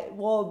or it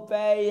would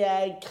be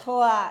a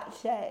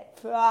classic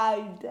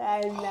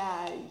Friday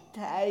night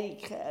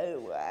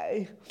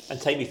takeaway. And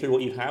take me through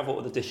what you'd have. What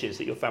were the dishes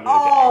that your family were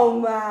getting? Oh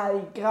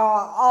my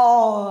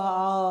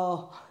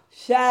God,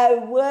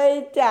 So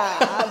we'd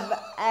have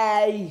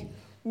a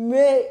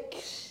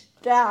mixed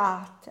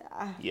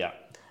starter. Yeah.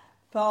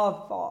 For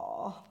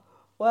 4,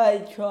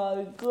 which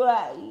was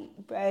great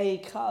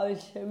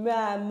because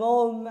my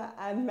mum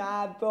and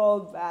my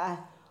brother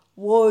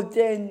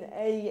wouldn't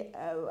eat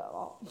a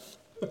lot.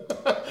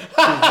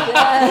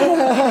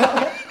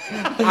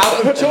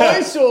 Out of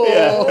choice or?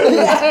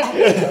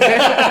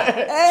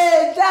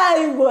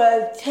 They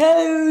were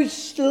too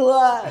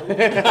slow.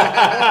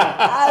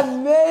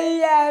 And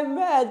me and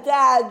my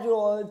dad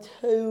were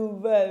too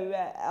very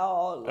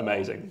old.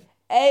 Amazing.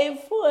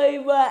 If we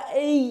were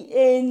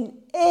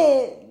eating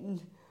in,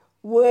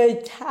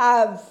 we'd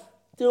have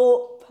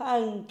duck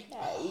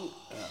pancakes.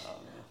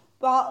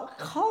 But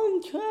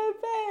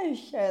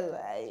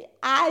controversially,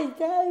 I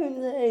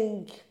don't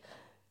think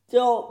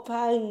duck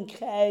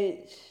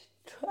pancakes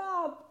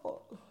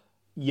travel.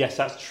 Yes,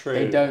 that's true.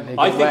 They don't. They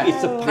I get think wet.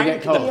 it's They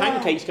get cold. the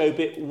pancakes go a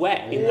bit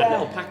wet in that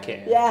little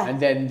packet. Yeah. And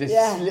then the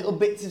little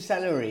bits of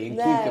celery and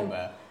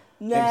cucumber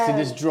next to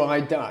this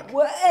dried duck.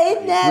 Well,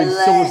 in with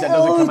sauce that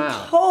doesn't come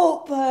out.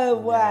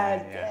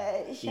 Tupperware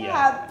dish,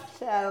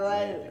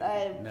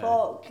 absolutely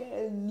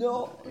fucking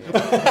nuts.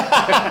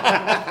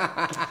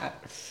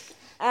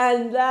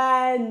 And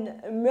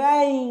then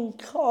main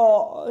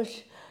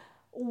course,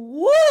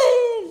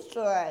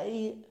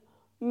 weirdly,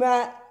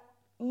 my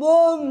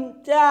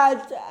mum,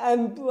 dad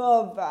and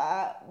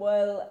brother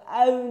will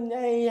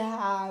only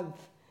have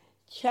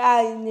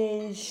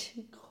Chinese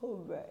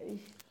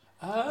curry.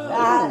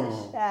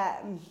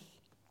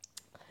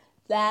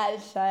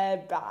 That's their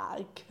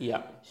bag.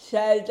 Yeah.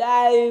 So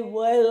they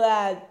will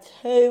have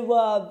 2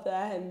 of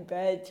them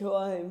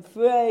between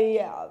 3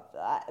 of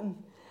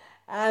them.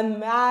 And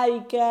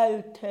my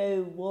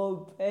go-to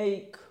would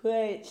be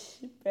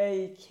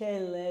crispy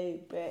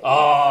chili beef.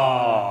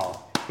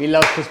 Oh, he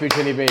loves crispy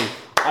chili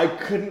beef. I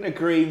couldn't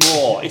agree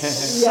more. It's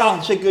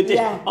such a good dish.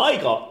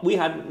 Yeah. We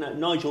had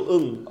Nigel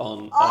Ung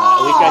on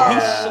weekend.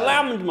 He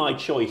slammed my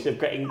choice of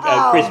getting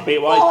crispy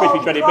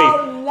shredded beef.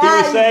 He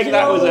was saying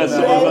that was a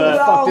sort of a...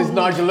 Fuck does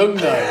Nigel Ung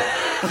know?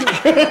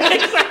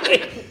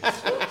 Exactly.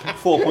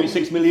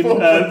 4.6 million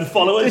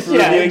followers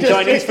reviewing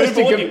Chinese food.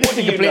 What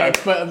do you know?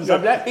 Expert on the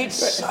subject. It's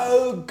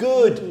so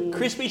good.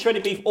 Crispy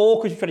shredded beef or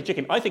crispy shredded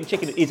chicken. I think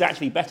chicken is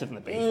actually better than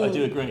the beef. I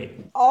do agree.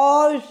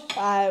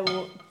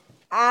 Also,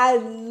 I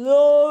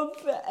love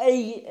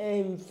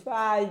eating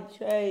fried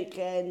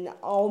chicken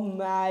on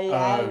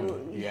my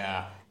own.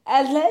 Yeah.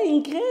 I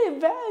think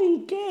if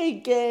I'm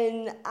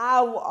gigging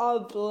out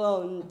of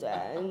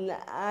London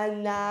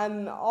and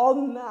I'm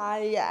on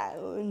my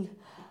own,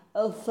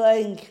 I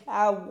think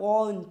I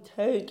want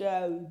to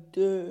go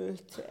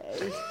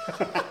dirty.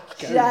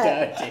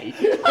 Dirty.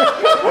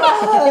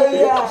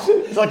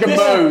 It's like a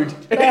mode.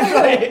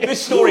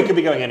 This story could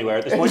be going anywhere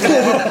at this point.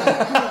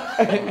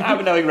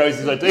 Having knowing Rose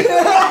as I do.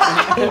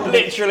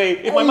 Literally,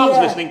 if my mum's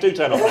listening, do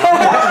turn off.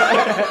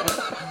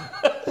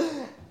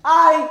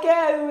 I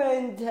go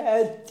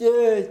into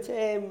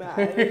dirty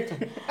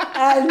mode.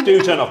 And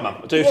do turn off,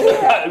 Mum.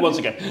 Once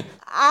again.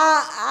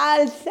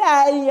 I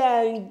say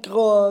I'm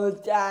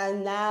good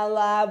and I'll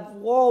have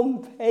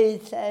one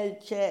piece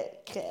of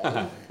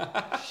chicken.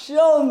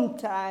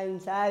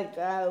 Sometimes I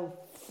go,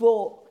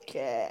 fuck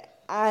it.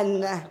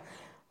 And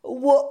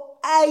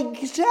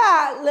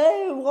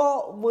exactly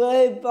what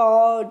we've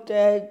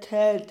ordered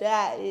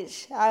today.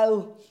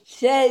 So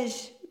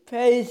 6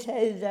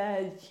 pieces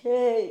of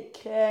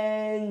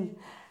chicken,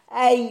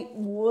 8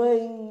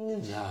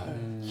 wings,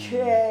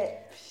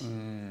 chips,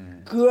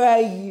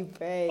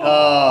 gravy.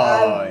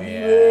 Oh, I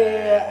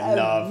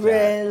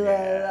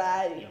really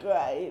like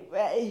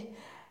gravy.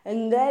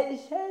 And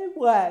this is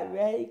where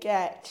it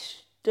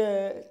gets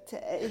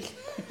dirty.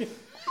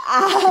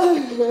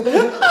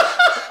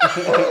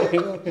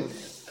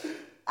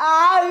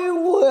 I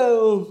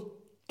will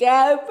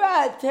go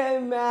back to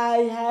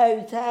my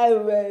hotel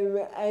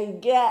room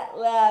and get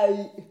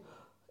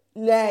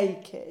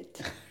naked,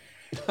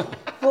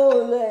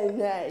 fully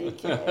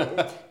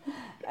naked,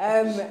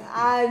 and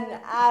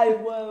I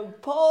will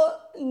put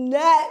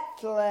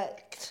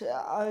Netflix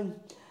on,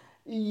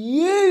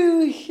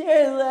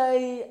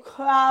 usually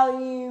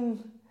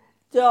crime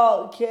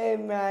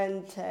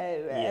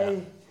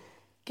documentary,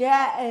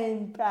 get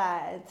in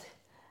bed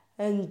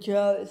and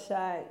just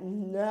like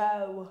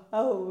no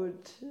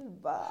holds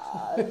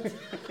barred,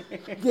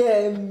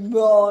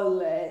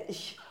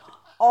 demolish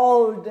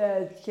all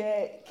the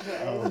chicken.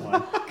 Oh my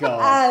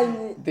God,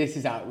 and this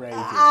is outrageous.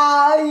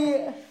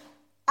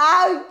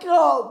 I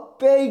got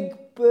big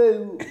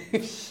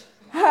boobs.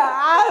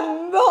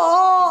 And more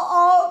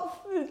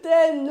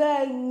often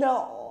than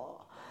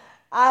not,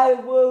 I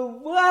will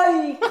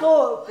wake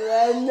up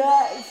the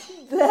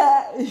next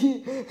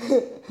day.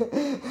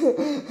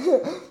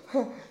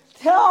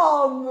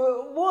 Tom,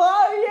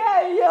 why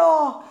are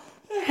your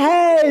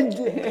head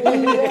in I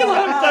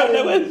don't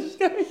know where this is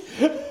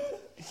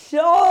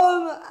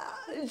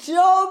going.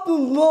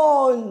 Some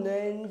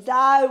mornings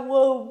I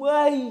will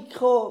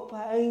wake up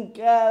and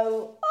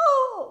go,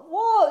 oh,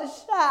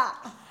 what's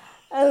that?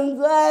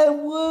 And there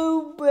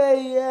will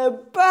be a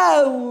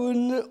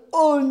bone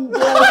under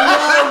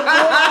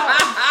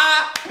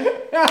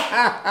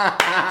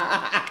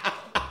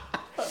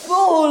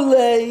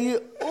fully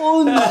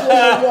under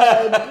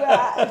the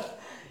breast.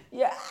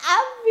 Yeah,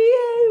 have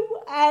you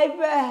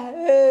ever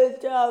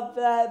heard of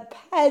the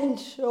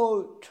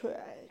pencil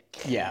trick?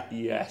 Yeah.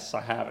 Yes, I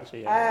have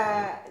actually.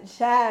 It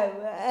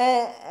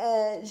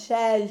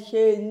says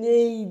you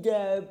need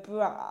a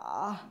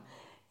bra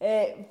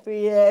if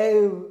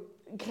you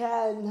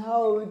can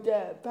hold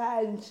a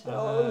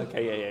pencil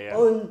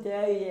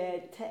under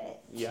your tits.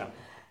 Yeah.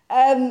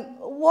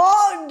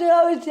 What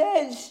does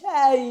it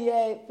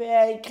say if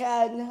you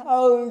can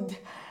hold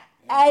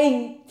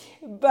 8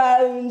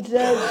 bones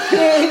of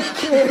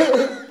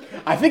chicken?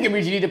 I think it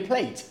means you need a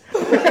plate.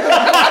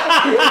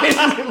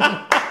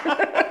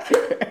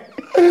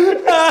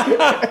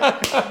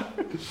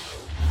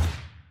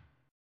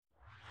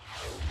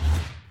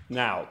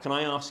 Now, can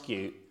I ask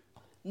you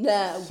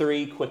No.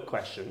 3 quick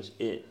questions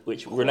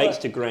which relates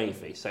to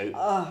gravy? So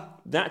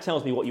that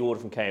tells me what you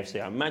order from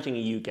KFC. I'm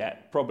imagining you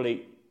get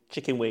probably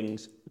chicken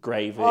wings,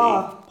 gravy,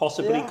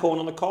 possibly corn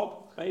on the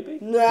cob, maybe?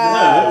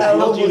 No.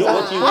 What do you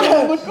get?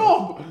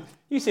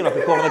 You seem like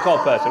a corn on the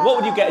cob person. What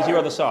would you get as your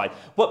other side?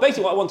 Well,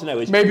 basically what I want to know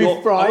is maybe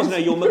I fries. want to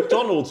know your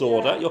McDonald's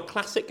order, your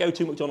classic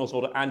go-to McDonald's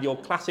order, and your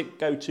classic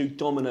go-to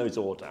Domino's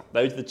order.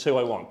 Those are the 2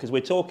 I want, because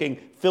we're talking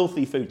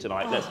filthy food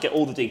tonight. Let's get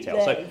all the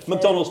details. So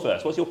McDonald's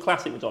first. What's your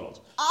classic McDonald's?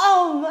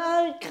 Oh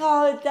my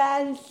God,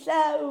 that's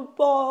so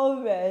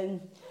boring.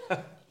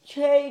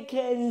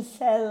 Chicken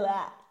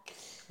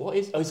selects. What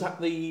is? Oh, is that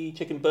the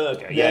chicken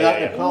burger?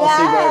 The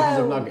classy versions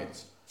of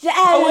nuggets.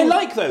 Oh, I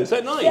like those.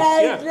 They're nice.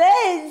 Yeah.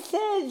 This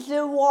is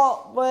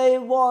what we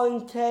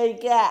want to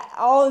get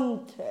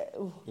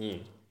onto.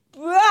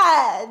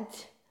 Bread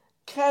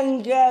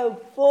can go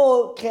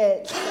fuck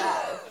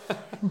itself.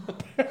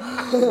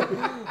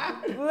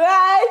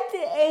 Bread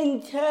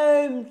in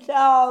terms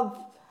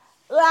of,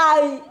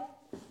 like,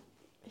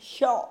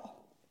 sure,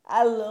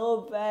 I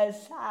love a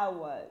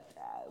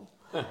sourdough.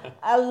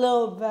 I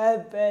love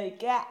a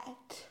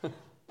baguette.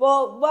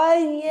 But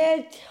when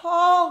you're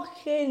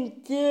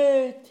talking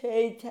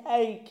dirty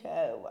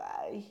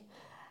takeaway,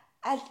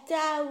 I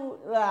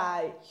don't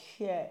like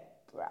shit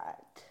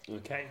bread.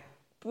 Okay.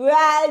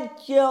 Bread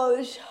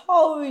just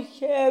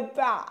holds you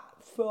back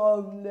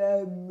from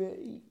the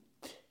meat.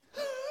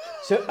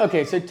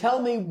 So tell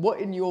me what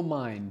in your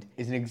mind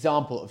is an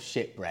example of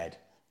shit bread.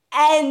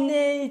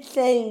 Any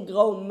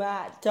single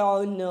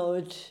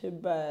McDonald's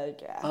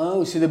burger.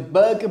 Oh, so the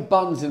burger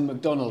buns in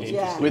McDonald's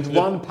with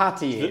one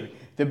patty in.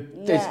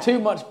 There's too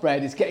much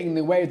bread, it's getting in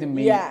the way of the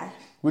meat. Yeah.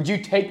 Would you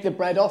take the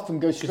bread off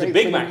and go straight Because the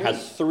Big for Mac the meat?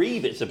 has 3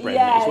 bits of bread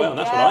in it as well, and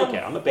that's what I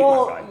get. I'm a Big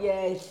Mac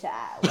guy.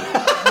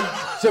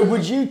 So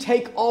would you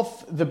take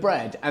off the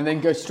bread and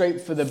then go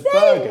straight for the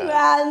burger?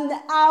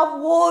 I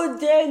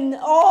wouldn't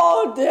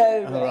order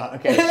it. All right,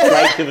 okay.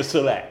 Straight to the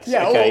select.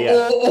 Yeah, okay,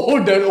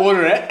 or don't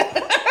order it.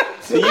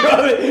 So you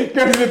go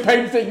through the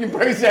painstaking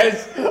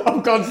process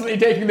of constantly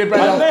taking the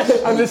bread off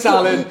and the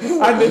salad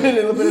and then a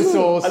little bit of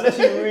sauce. Unless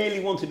you really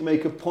wanted to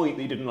make a point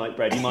that you didn't like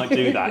bread, you might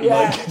do that. You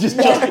might just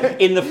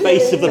in the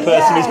face of the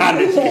person who's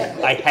handed it to you.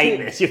 I hate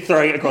this. You're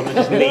throwing it across and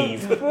just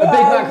leave. A Big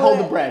Mac, hold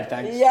the bread,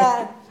 thanks.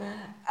 Yeah.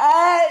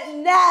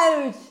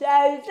 No,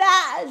 so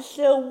that's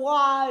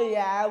why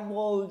I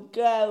will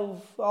go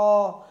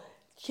for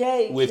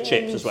chicken with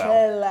chips as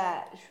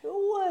well.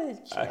 With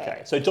chips.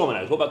 Okay, so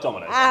Domino's. What about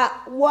Domino's?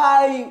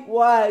 Wait.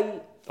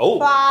 Oh.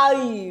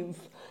 5.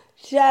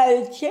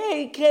 So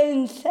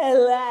chicken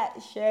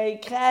selection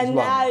can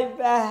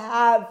either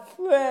have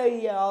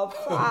 3 or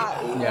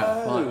 5.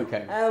 Yeah, fine,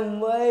 okay.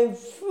 And with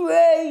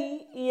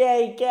 3,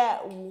 you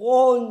get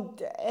 1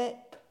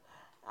 dip.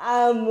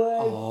 And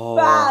with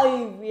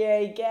 5,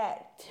 you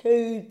get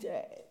 2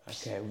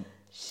 dips. Okay.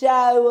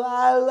 So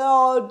I'll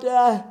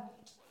order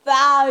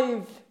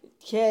 5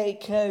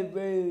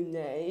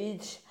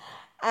 chickaroonies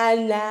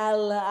and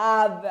I'll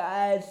have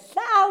a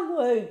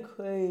sour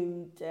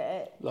cream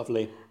dip.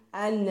 Lovely.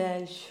 And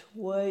a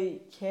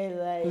sweet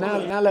chili.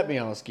 Now let me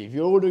ask you, if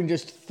you're ordering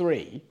just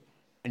 3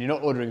 and you're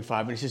not ordering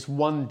 5 and it's just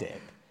 1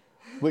 dip,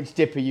 which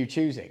dip are you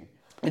choosing?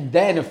 And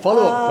then a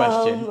follow-up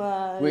question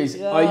was,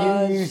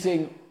 are you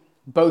using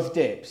both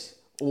dips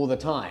all the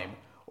time?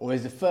 Or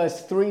is the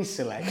first 3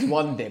 selects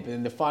 1 dip and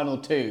then the final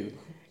 2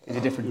 is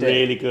a different dip?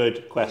 Really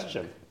good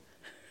question.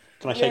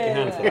 Can I shake your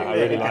hand for that? I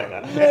really like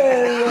that.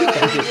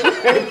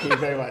 Thank you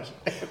very much.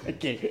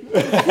 Thank you.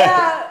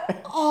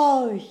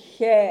 Oh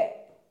shit.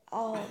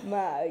 Oh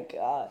my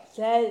God,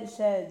 this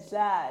is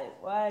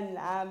like when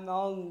I'm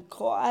on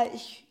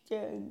question.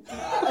 You're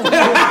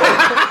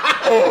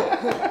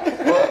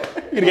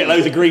going to get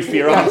loads of grief for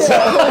your answer.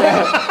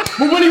 Well,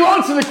 will you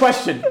answer the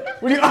question?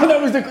 Will you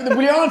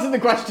answer the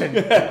question?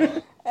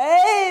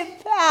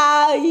 If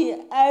I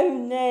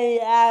only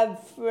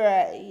have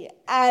 3,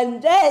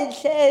 and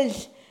this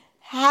is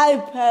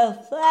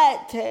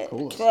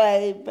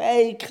hypothetically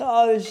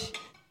because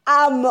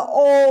I'm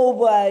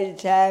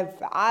always a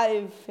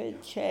 5 for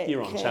chicken.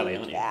 You're on telly,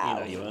 aren't you? You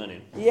know you're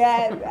earning.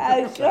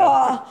 Yeah,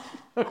 so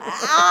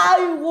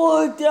I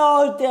would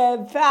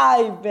order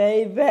 5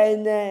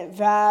 even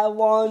if I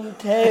wanted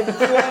 3.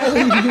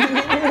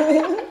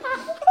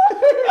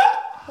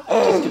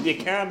 Just if you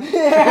can.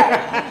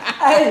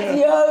 And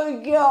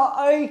you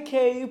got to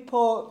keep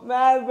up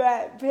my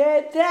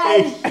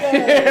reputation.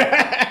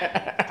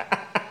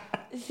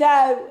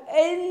 So,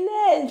 in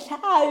this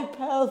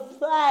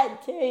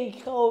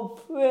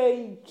hypothetical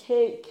 3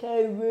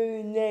 chicken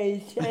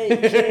Rooney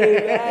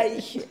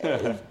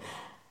situation,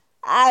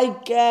 I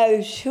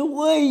go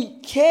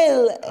sweet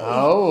chili.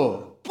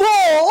 Oh.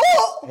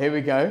 But here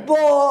we go.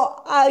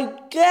 But I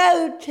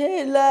go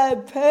to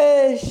the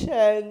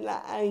person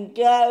and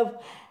go,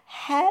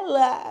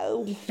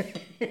 hello.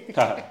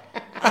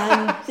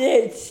 I'm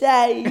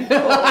disabled.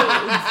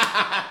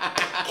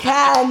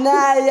 Can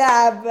I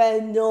have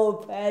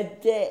another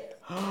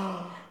dip?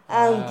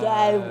 And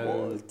I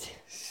would.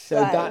 So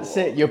that's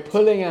it. You're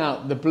pulling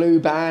out the blue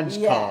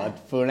badge card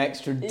for an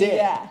extra dip.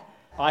 Yeah.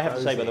 I have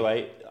to say, by the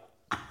way,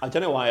 I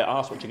don't know why I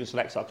asked what chicken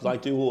selects are because I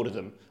do order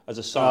them as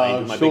a side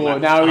with my Big Mac.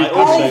 Now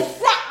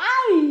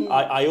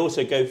I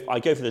also go for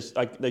this.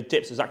 The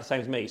dips exactly the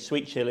same as me: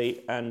 sweet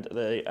chili and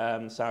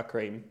the sour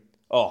cream.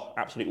 Oh,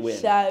 absolute win!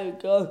 So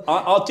good.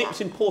 Are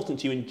dips important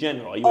to you in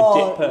general? Are you a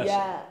dip person?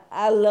 Yeah,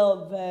 I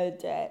love a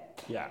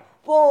dip. Yeah.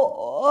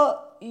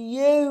 But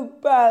you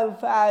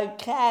both have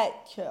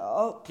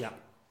ketchup. Yeah.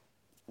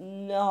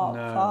 Not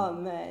for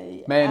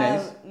me.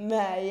 Mayonnaise?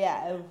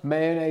 Mayo.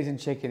 Mayonnaise and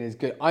chicken is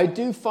good. I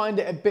do find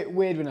it a bit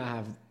weird when I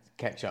have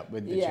ketchup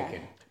with the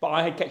chicken. But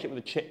I had ketchup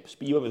with the chips,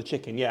 but you went with the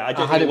chicken. Yeah, I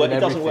don't think it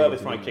doesn't work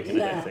with fried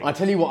chicken, I don't think. I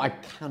tell you what I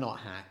cannot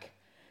hack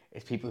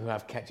is people who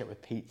have ketchup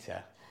with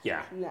pizza.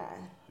 Yeah. No.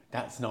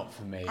 That's not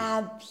for me.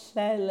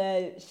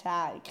 Absolute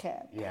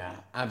psycho. Yeah.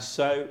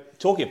 So,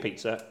 talking of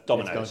pizza,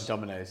 Domino's. Let's go to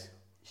Domino's.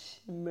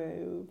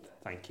 Smooth.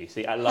 Thank you.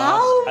 See, at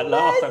last, How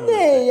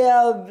many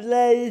of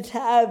these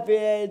have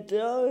you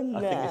done now?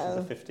 I think this is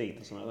the 15th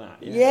or something like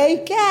that. Yeah.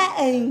 You're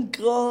getting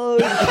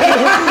good.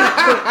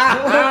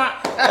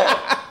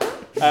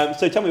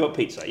 So tell me about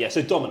pizza. Yeah,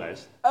 so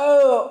Domino's.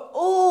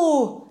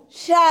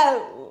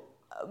 So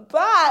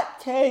back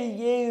to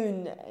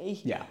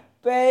uni. Yeah.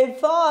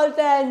 Before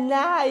the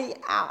night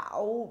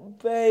out,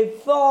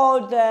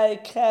 before the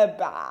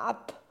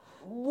kebab,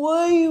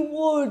 we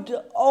would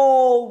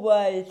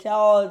always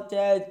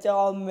order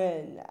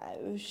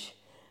Domino's.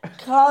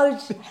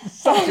 Cause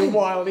such a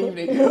wild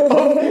evening.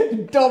 Oh,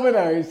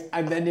 Domino's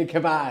and then your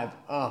kebab.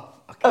 Oh,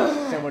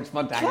 okay. So much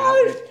fun to hang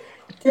out with.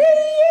 Do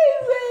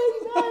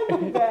you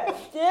remember?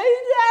 Do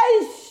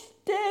they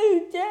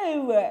still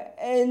do it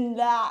in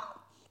that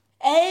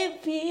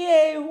if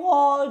you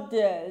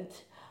ordered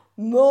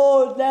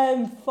more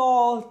than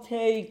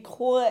 40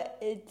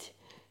 quid,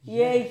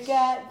 you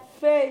get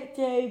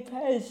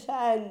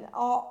 50%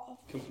 off?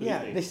 Completely.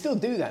 Yeah, they still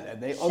do that,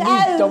 don't they? On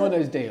these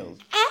Domino's deals.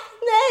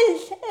 And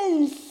it's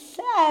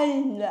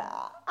insane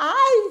that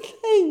I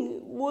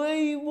think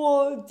we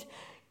would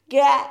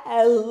get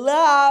a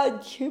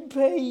large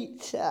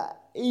pizza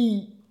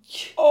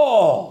each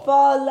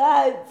for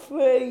like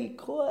 3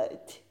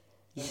 quid.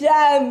 So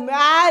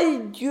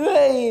my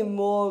dream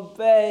would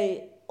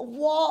be,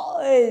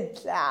 what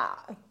is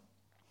that?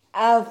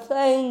 I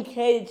think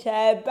it's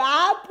a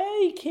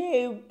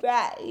barbecue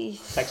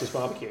base. Texas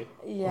barbecue.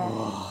 Yeah.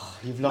 Oh,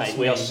 you've lost Mate,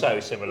 me. we are so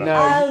similar. No.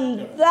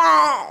 And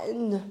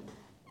then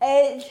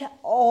it's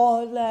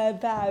all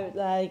about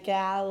the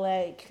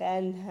garlic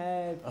and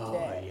herb dip. Oh,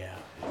 yeah.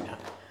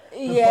 The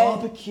Yeah.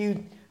 barbecue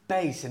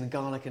base and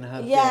garlic and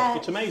herb Yeah.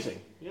 It's amazing.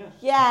 Yeah.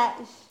 Yes.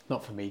 dip.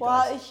 Not for me,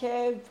 guys. What's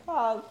your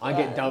problem? I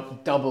get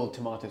double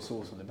tomato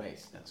sauce on the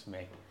base. That's for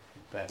me.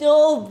 But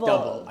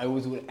Double. I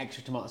always want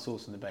extra tomato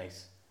sauce on the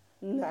base.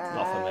 No,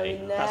 Not for me.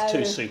 no. That's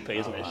too soupy,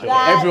 isn't it? Sure.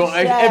 That's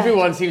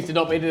Everyone seems to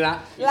not be into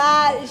that.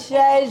 That's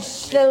a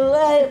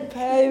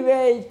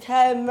slippery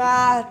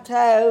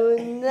tomato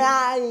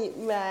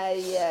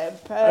nightmare.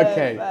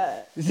 Okay.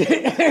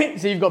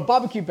 So you've got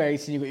barbecue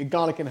base and you've got your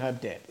garlic and herb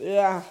dip.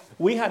 Yeah.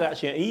 We had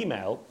actually an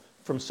email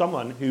from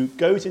someone who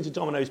goes into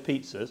Domino's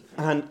Pizzas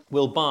and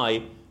will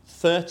buy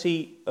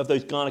 30 of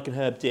those garlic and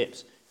herb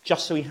dips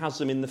just so he has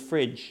them in the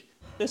fridge.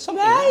 There's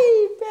something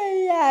there.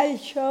 Maybe I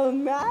shall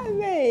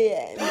marry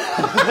him.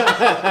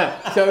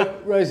 So,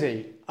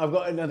 Rosie, I've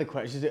got another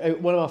question.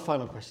 One of our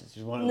final questions.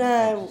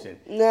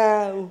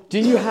 No. Do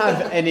you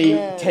have any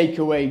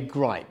takeaway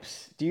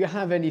gripes? Do you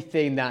have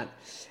anything that,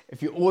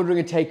 if you're ordering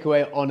a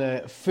takeaway on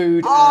a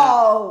food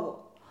app...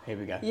 Here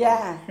we go.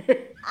 Yeah.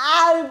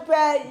 I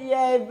bet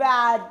you've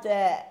had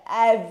it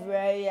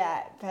every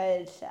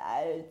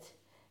episode.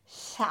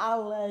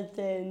 Salad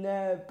in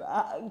a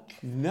bag.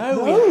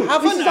 No, we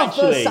haven't This is our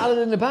actually. first salad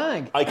in the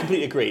bag. I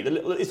completely agree.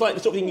 It's like the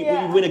sort of thing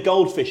you win a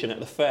goldfish in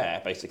at the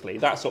fair, basically.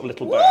 That sort of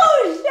little bag.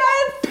 What's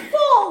the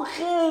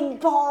fucking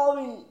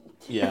point?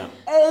 Yeah.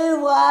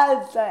 Who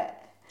was it?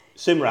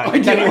 Simran. I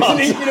do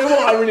actually, you know what?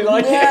 I really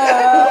like it.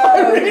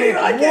 I really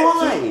like it.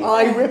 Why?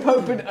 I rip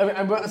open.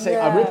 I'm about to say,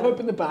 I rip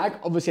open the bag.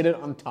 Obviously, I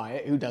don't untie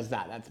it. Who does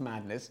that? That's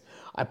madness.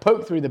 I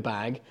poke through the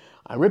bag.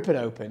 I rip it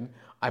open.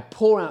 I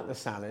pour out the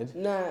salad.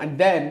 And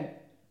then,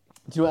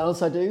 do you know what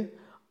else I do?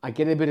 I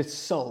get a bit of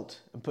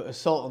salt and put a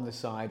salt on the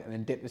side, and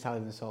then dip the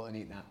salad in salt and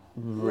eat that.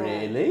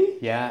 Really?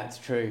 Yeah, it's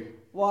true.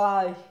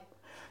 Why?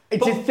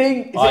 It's a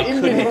thing. I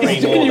couldn't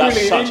agree more.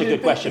 That's such a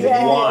good question.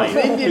 Why? It's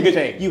an Indian Because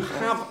thing. you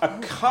have a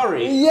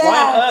curry. Yeah.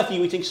 Why on earth are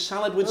you eating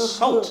salad with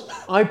salt?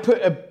 I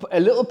put a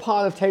little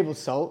pile of table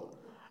salt,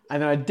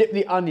 and then I dip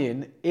the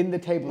onion in the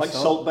table Like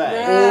salt. Salt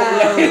Bay?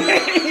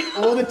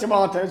 Or the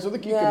tomatoes or the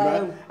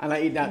cucumber, and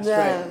I eat that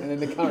straight, and then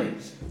the curry.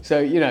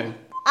 So, you know.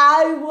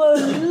 I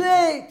would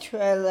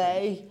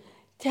literally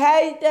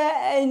take the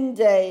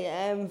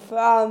Indian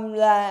from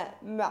the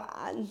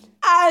man,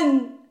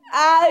 and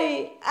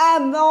I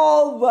am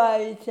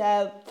always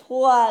a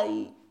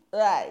plate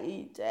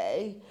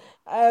lady,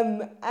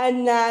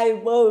 and I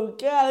will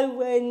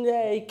go in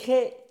the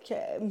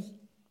kitchen,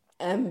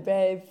 and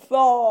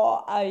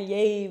before I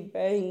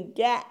even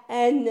get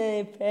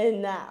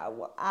anything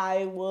out,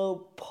 I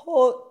will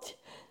put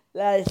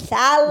the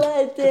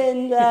salad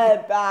in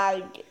the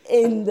bag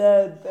in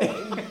the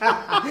bin.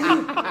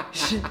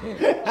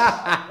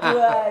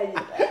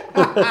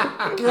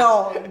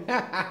 Gone.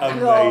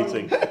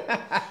 Amazing.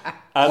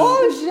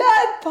 What's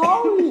the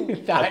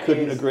point? I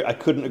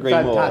couldn't agree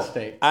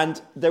fantastic. more.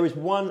 And there is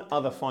one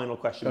other final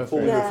question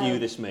before we review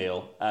this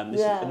meal.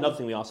 This is another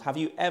thing we asked. Have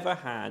you ever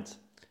had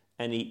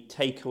any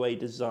takeaway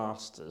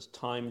disasters,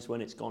 times when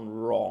it's gone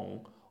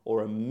wrong,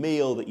 or a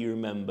meal that you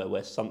remember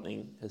where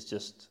something has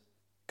just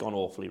gone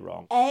awfully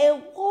wrong?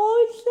 It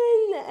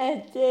wasn't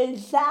a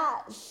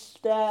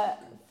disaster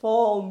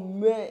for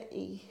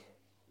me,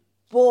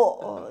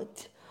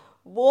 but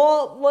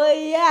what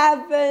we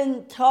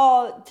haven't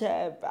talked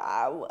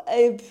about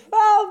is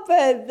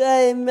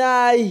probably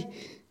my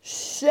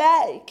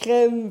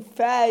second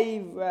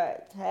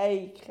favourite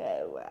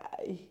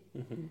takeaway.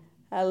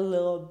 I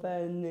love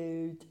a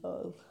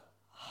noodle.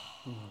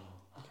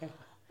 Okay.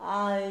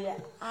 I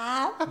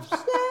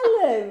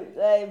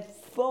absolutely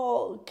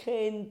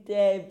fucking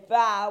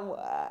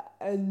devour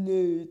a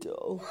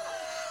noodle.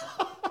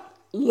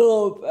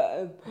 Love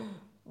them.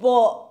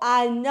 But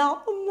I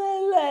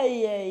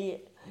normally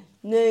eat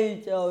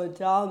noodles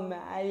on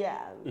my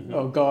own.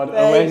 Oh God,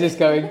 where's this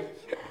going?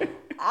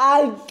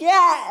 I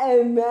get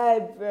them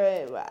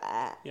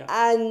everywhere,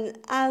 and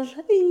I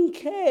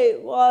think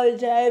it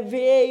was a few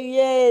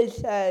years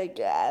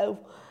ago,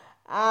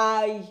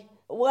 I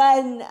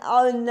went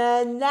on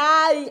a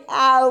night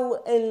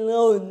out in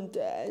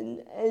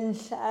London, in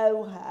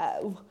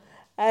Soho,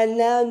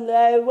 and on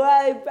the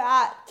way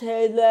back to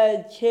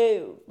the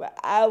tube,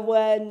 I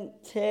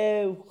went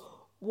to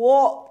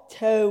Walk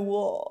to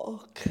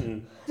Walk.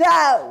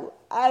 So,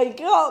 I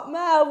got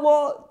my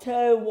Walk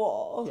to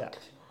Walk. Yeah.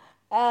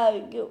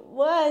 I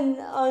went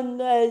on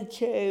the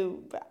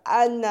tube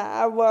and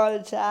I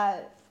was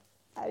like,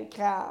 I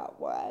can't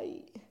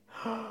wait.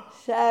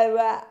 So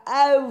I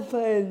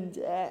opened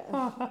it.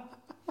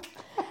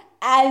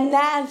 And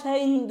I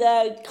think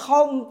the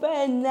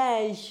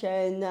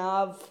combination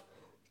of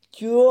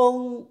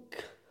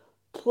drunk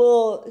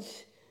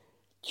plus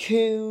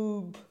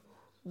tube,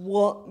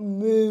 what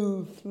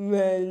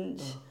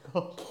movement,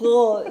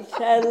 plus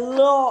a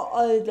lot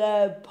of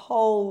the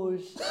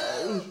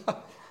poses.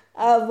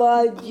 I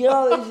was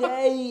just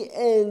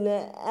eating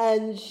it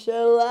and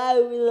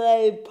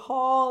slowly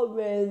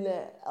pouring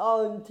it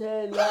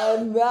onto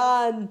the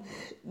man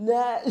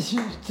next to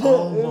me.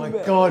 Oh my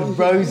God,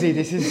 Rosie,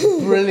 this is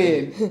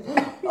brilliant.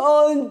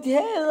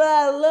 Until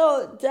I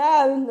looked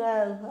down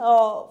and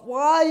thought,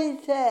 why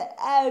is it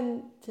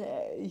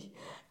empty?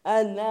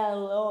 And I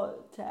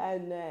looked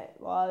and it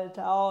was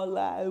all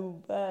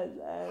over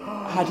them.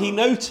 Had he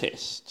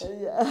noticed?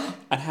 Yeah.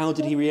 And how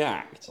did he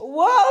react?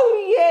 Well,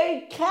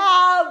 you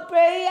can't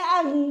be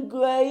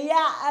angry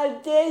at a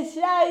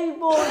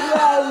disabled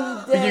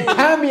lady. You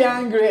can be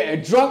angry at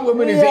a drunk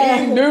woman who's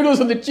eating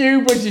noodles on the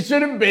tube when she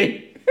shouldn't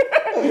be.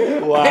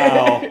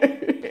 Wow.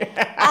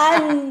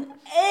 And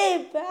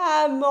if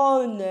I'm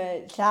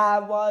honest, I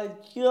was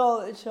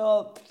just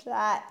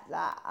upset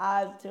that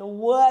I'd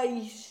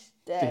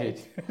wasted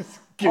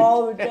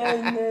all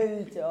the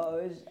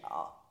noodles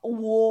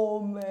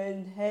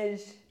warming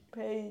his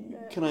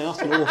penis. Can I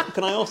ask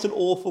an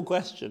awful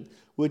question?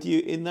 Would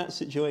you, in that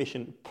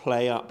situation,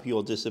 play up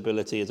your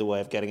disability as a way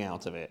of getting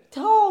out of it?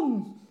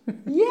 Tom,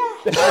 yeah.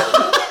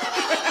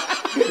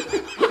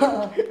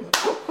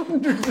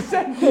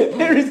 100%.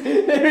 There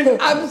is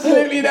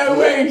absolutely no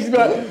way she's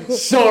like,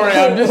 sorry,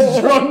 I'm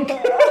just drunk.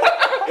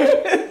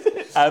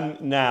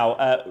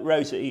 Now,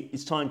 Rosie,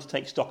 it's time to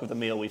take stock of the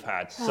meal we've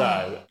had.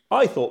 So,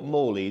 I thought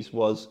Morley's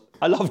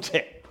I loved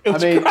it. It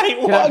was great.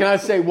 Can I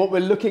say, what we're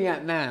looking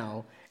at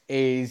now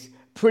is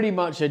pretty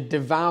much a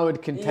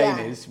devoured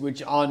containers,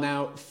 which are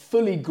now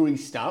fully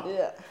greased up.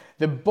 Yeah.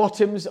 The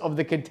bottoms of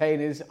the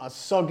containers are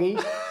soggy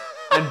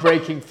and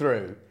breaking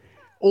through.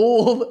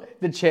 All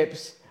the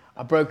chips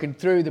are broken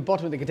through the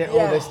bottom of the container.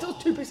 Yeah. Oh, there's still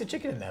 2 pieces of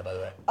chicken in there, by the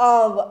way.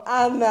 Oh,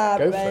 I'm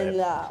having it.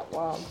 that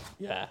one.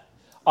 Yeah.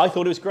 I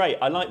thought it was great.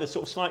 I like the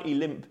sort of slightly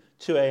limp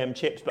 2 a.m.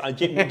 chips, but I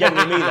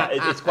genuinely mean that.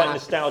 It's quite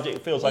nostalgic.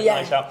 It feels like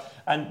nice out.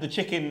 And the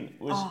chicken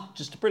was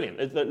just brilliant.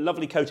 It's a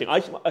lovely coating.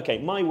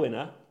 My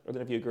winner, I don't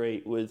know if you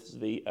agree, was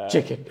the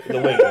chicken.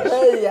 The wings.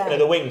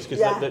 The wings, because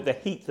the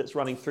heat that's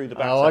running through the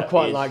batter. Oh, I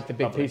quite like the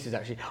big pieces,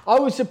 actually. I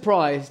was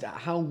surprised at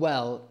how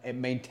well it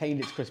maintained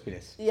its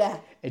crispiness. Yeah.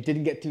 It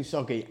didn't get too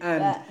soggy.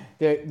 And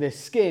the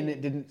skin,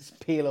 it didn't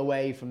peel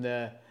away from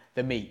the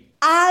meat.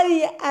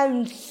 I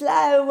am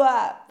so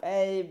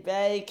happy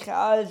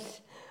because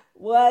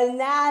when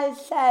I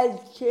said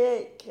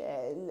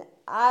chicken,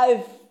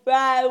 I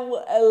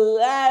felt a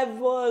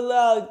level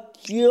of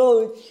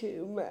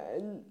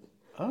judgment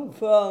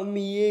from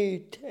you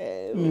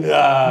two.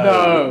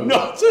 No,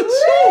 not at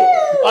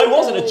all. I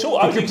wasn't at all.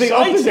 I was complete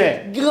excited.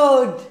 opposite.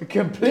 Good. The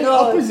complete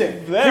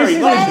opposite. Very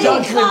this much. is a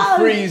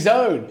judgment-free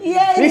zone.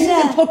 Yeah, this is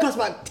a podcast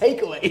about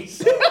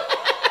takeaways.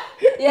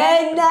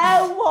 You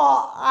know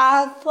what?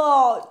 I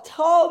thought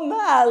Tom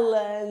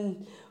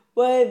Allen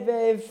with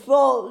his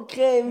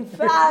fucking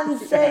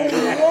fancy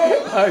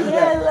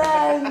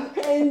Michelin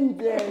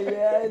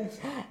Indians.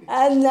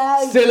 And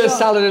now Still a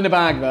salad in a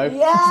bag, though.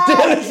 Yeah,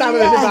 Still a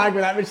salad in a bag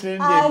with that Michelin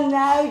Indian. And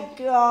now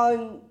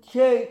gone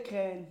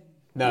chicken.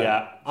 No,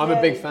 Yeah. I'm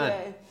a big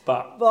fan.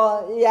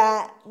 But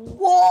yeah,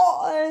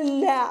 what a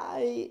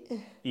night.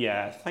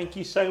 yeah, thank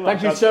you so much.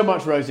 Thank you so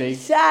much, Rosie.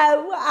 So,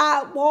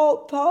 at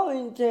what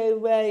point do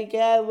we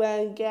go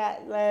and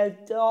get the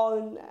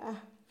doner?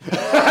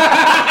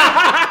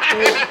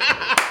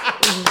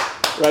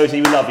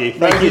 Rosie, we love you.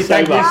 Thank you so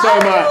thank much. you so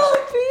much. I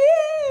love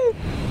you.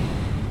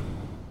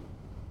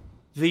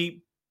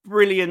 The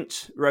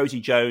brilliant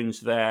Rosie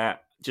Jones there,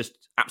 just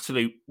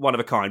absolute one of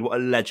a kind. What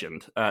a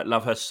legend.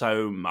 Love her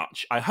so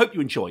much. I hope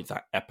you enjoyed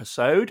that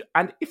episode.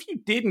 And if you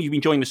did and you've been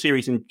enjoying the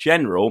series in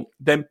general,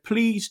 then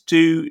please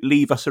do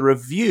leave us a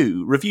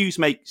review. Reviews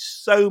make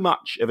so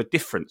much of a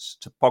difference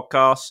to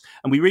podcasts,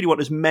 and we really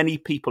want as many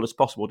people as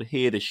possible to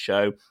hear this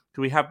show,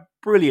 because we have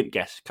brilliant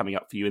guests coming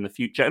up for you in the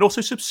future. And also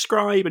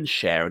subscribe and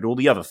share and all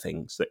the other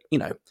things that,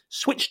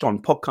 switched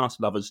on podcast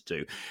lovers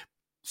do.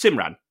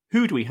 Simran,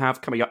 who do we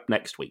have coming up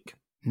next week?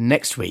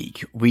 Next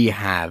week, we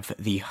have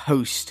the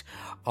host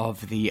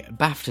of the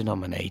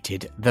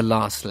BAFTA-nominated The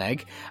Last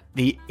Leg,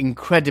 the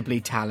incredibly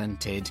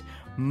talented,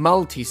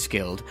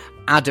 multi-skilled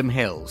Adam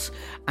Hills.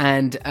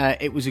 And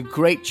it was a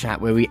great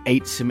chat where we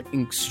ate some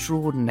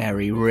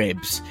extraordinary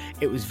ribs.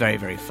 It was very,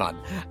 very fun.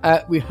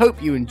 We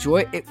hope you enjoy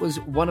it. It was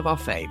one of our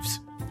faves.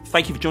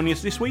 Thank you for joining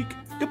us this week.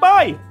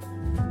 Goodbye.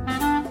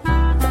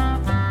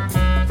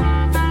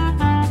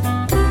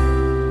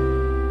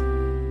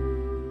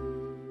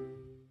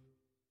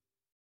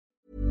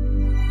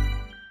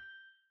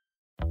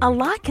 A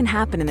lot can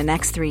happen in the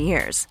next 3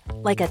 years.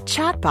 Like a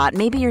chatbot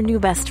may be your new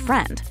best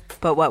friend.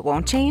 But what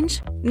won't change?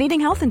 Needing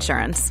health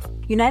insurance.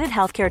 United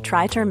Healthcare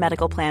Tri-Term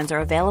Medical Plans are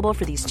available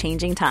for these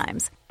changing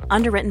times.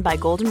 Underwritten by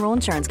Golden Rule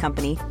Insurance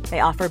Company,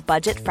 they offer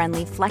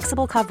budget-friendly,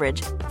 flexible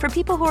coverage for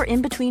people who are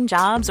in between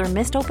jobs or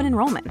missed open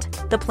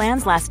enrollment. The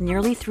plans last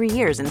nearly 3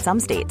 years in some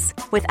states,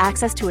 with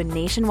access to a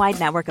nationwide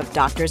network of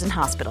doctors and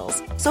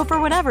hospitals. So for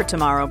whatever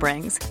tomorrow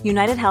brings,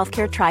 United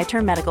Healthcare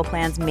Tri-Term Medical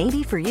Plans may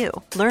be for you.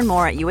 Learn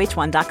more at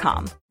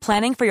uh1.com.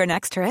 Planning for your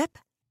next trip?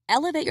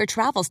 Elevate your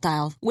travel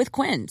style with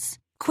Quince.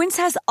 Quince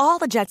has all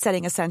the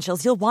jet-setting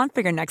essentials you'll want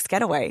for your next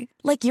getaway,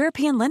 like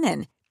European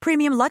linen,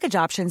 premium luggage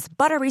options,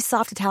 buttery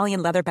soft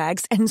Italian leather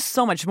bags, and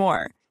so much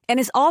more. And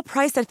is all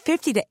priced at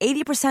 50 to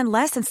 80%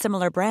 less than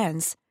similar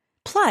brands.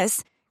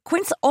 Plus,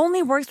 Quince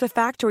only works with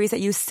factories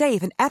that use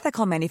safe and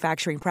ethical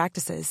manufacturing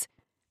practices.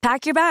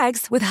 Pack your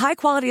bags with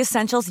high-quality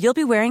essentials you'll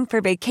be wearing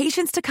for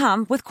vacations to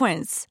come with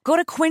Quince. Go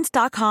to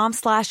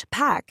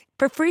quince.com/pack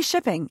for free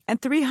shipping and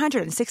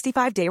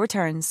 365-day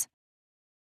returns.